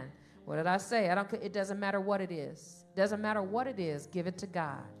 Amen. What did I say? It doesn't matter what it is. Doesn't matter what it is. Give it to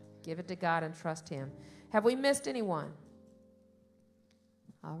God. Give it to God and trust Him. Have we missed anyone?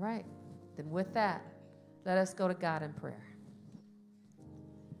 All right. Then with that, let us go to God in prayer.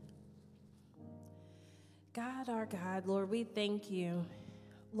 God, our God, Lord, we thank you.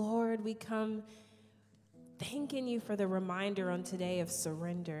 Lord, we come thanking you for the reminder on today of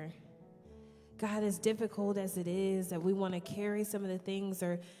surrender. God, as difficult as it is that we want to carry some of the things,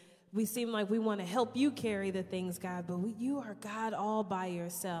 or we seem like we want to help you carry the things, God, but you are God all by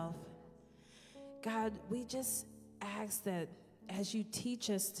yourself. God, we just ask that as you teach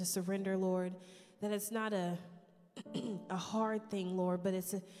us to surrender, Lord, that it's not a hard thing, Lord, but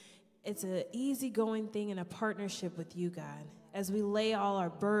it's an easygoing thing in a partnership with you, God. As we lay all our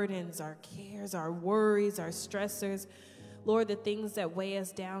burdens, our cares, our worries, our stressors, Lord, the things that weigh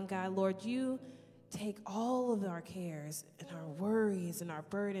us down, God, Lord, you take all of our cares and our worries and our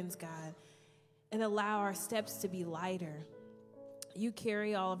burdens, God, and allow our steps to be lighter. You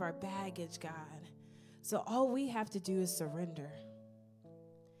carry all of our baggage, God. So all we have to do is surrender.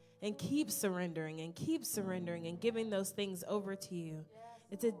 And keep surrendering and giving those things over to you.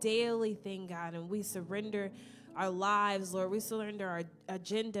 It's a daily thing, God, and we surrender our lives, Lord. We surrender our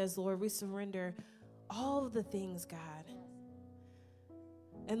agendas, Lord. We surrender all of the things, God.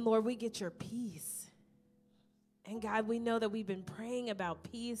 And, Lord, we get your peace. And, God, we know that we've been praying about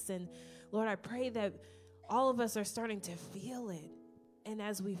peace. And, Lord, I pray that all of us are starting to feel it. And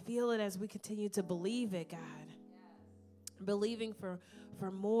as we feel it, as we continue to believe it, God, believing for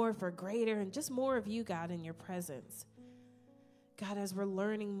more, for greater, and just more of you, God, in your presence. God, as we're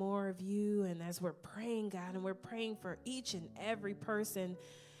learning more of you and as we're praying, God, and we're praying for each and every person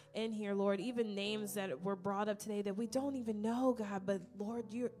in here, Lord, even names that were brought up today that we don't even know, God, but Lord,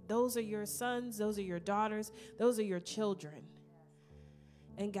 those are your sons, those are your daughters, those are your children.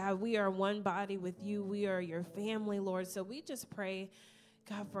 And God, we are one body with you. We are your family, Lord. So we just pray,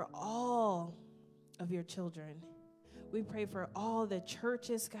 God, for all of your children. We pray for all the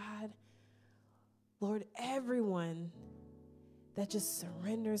churches, God. Lord, everyone that just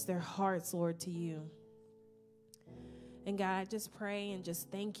surrenders their hearts, Lord, to you. And God, I just pray and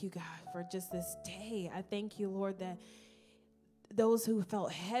just thank you, God, for just this day. I thank you, Lord, that those who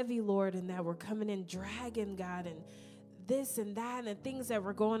felt heavy, Lord, and that were coming in dragging, God, and this and that and things that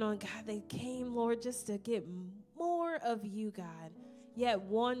were going on, God, they came, Lord, just to get more of you, God. Yet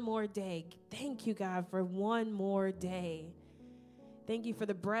one more day. Thank you, God, for one more day. Thank you for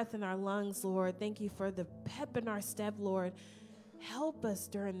the breath in our lungs, Lord. Thank you for the pep in our step, Lord. Help us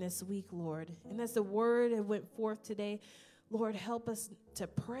during this week, Lord. And as the word that went forth today, Lord, help us to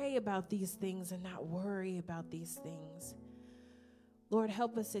pray about these things and not worry about these things. Lord,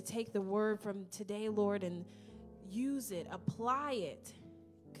 help us to take the word from today, Lord, and use it, apply it.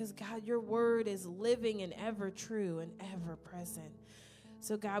 Because, God, your word is living and ever true and ever present.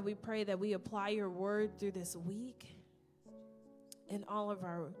 So, God, we pray that we apply your word through this week in all of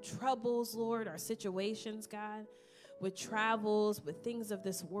our troubles, Lord, our situations, God, with travels, with things of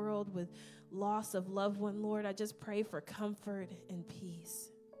this world, with loss of loved one, Lord. I just pray for comfort and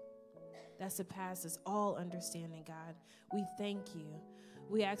peace that surpasses all understanding, God. We thank you.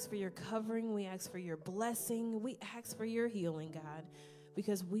 We ask for your covering. We ask for your blessing. We ask for your healing, God,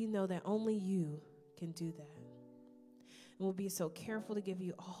 because we know that only you can do that. And we'll be so careful to give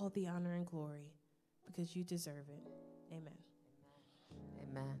you all the honor and glory because you deserve it. Amen.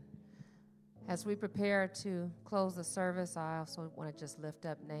 Amen. As we prepare to close the service, I also want to just lift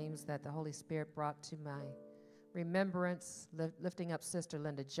up names that the Holy Spirit brought to my remembrance, lifting up Sister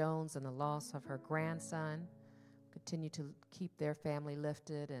Linda Jones and the loss of her grandson. Continue to keep their family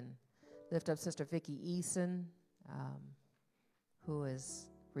lifted, and lift up Sister Vicki Eason, who has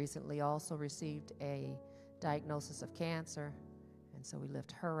recently also received a diagnosis of cancer, and so we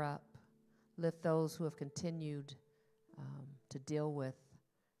lift her up. Lift those who have continued to deal with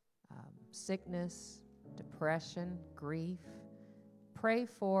sickness, depression, grief. Pray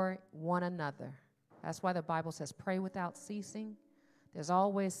for one another. That's why the Bible says pray without ceasing. There's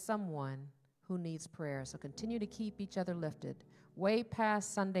always someone who needs prayer. So continue to keep each other lifted way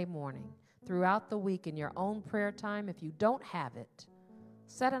past Sunday morning, throughout the week in your own prayer time. If you don't have it,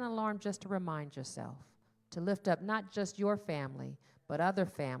 set an alarm just to remind yourself to lift up not just your family, but other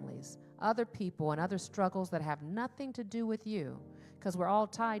families, other people, and other struggles that have nothing to do with you, because we're all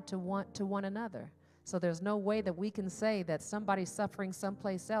tied to one another. So there's no way that we can say that somebody suffering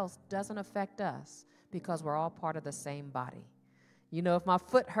someplace else doesn't affect us, because we're all part of the same body. You know, if my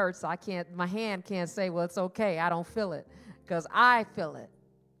foot hurts, my hand can't say, well, it's okay, I don't feel it, because I feel it.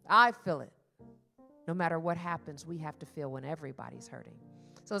 I feel it. No matter what happens, we have to feel when everybody's hurting.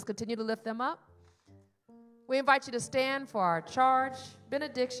 So let's continue to lift them up. We invite you to stand for our charge,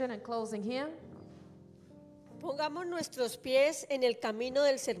 benediction, and closing hymn. Pongamos nuestros pies en el camino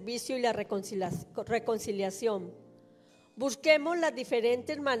del servicio y la reconciliación. Busquemos las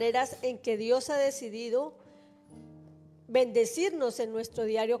diferentes maneras en que Dios ha decidido bendecirnos en nuestro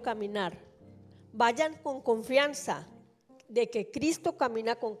diario caminar. Vayan con confianza de que Cristo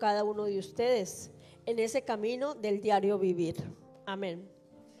camina con cada uno de ustedes en ese camino del diario vivir. Amén.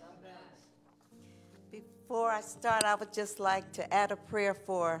 Before I start, I would just like to add a prayer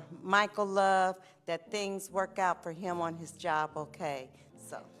for Michael Love, that things work out for him on his job okay.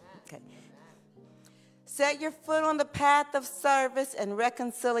 Okay. Set your foot on the path of service and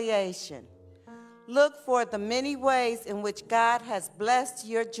reconciliation. Look for the many ways in which God has blessed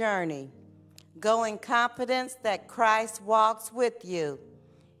your journey. Go in confidence that Christ walks with you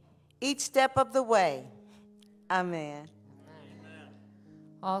each step of the way. Amen.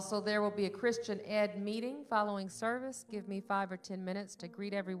 Also, there will be a Christian Ed meeting following service. Give me 5 or 10 minutes to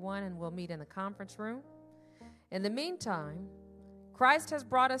greet everyone, and we'll meet in the conference room. In the meantime, Christ has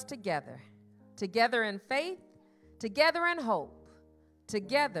brought us together in faith, together in hope,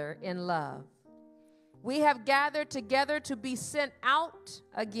 together in love. We have gathered together to be sent out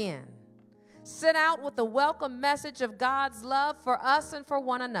again, sent out with the welcome message of God's love for us and for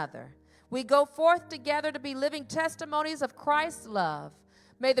one another. We go forth together to be living testimonies of Christ's love.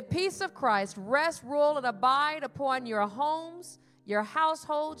 May the peace of Christ rest, rule, and abide upon your homes, your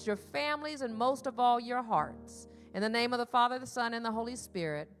households, your families, and most of all, your hearts. In the name of the Father, the Son, and the Holy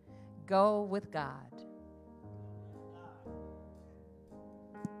Spirit, go with God.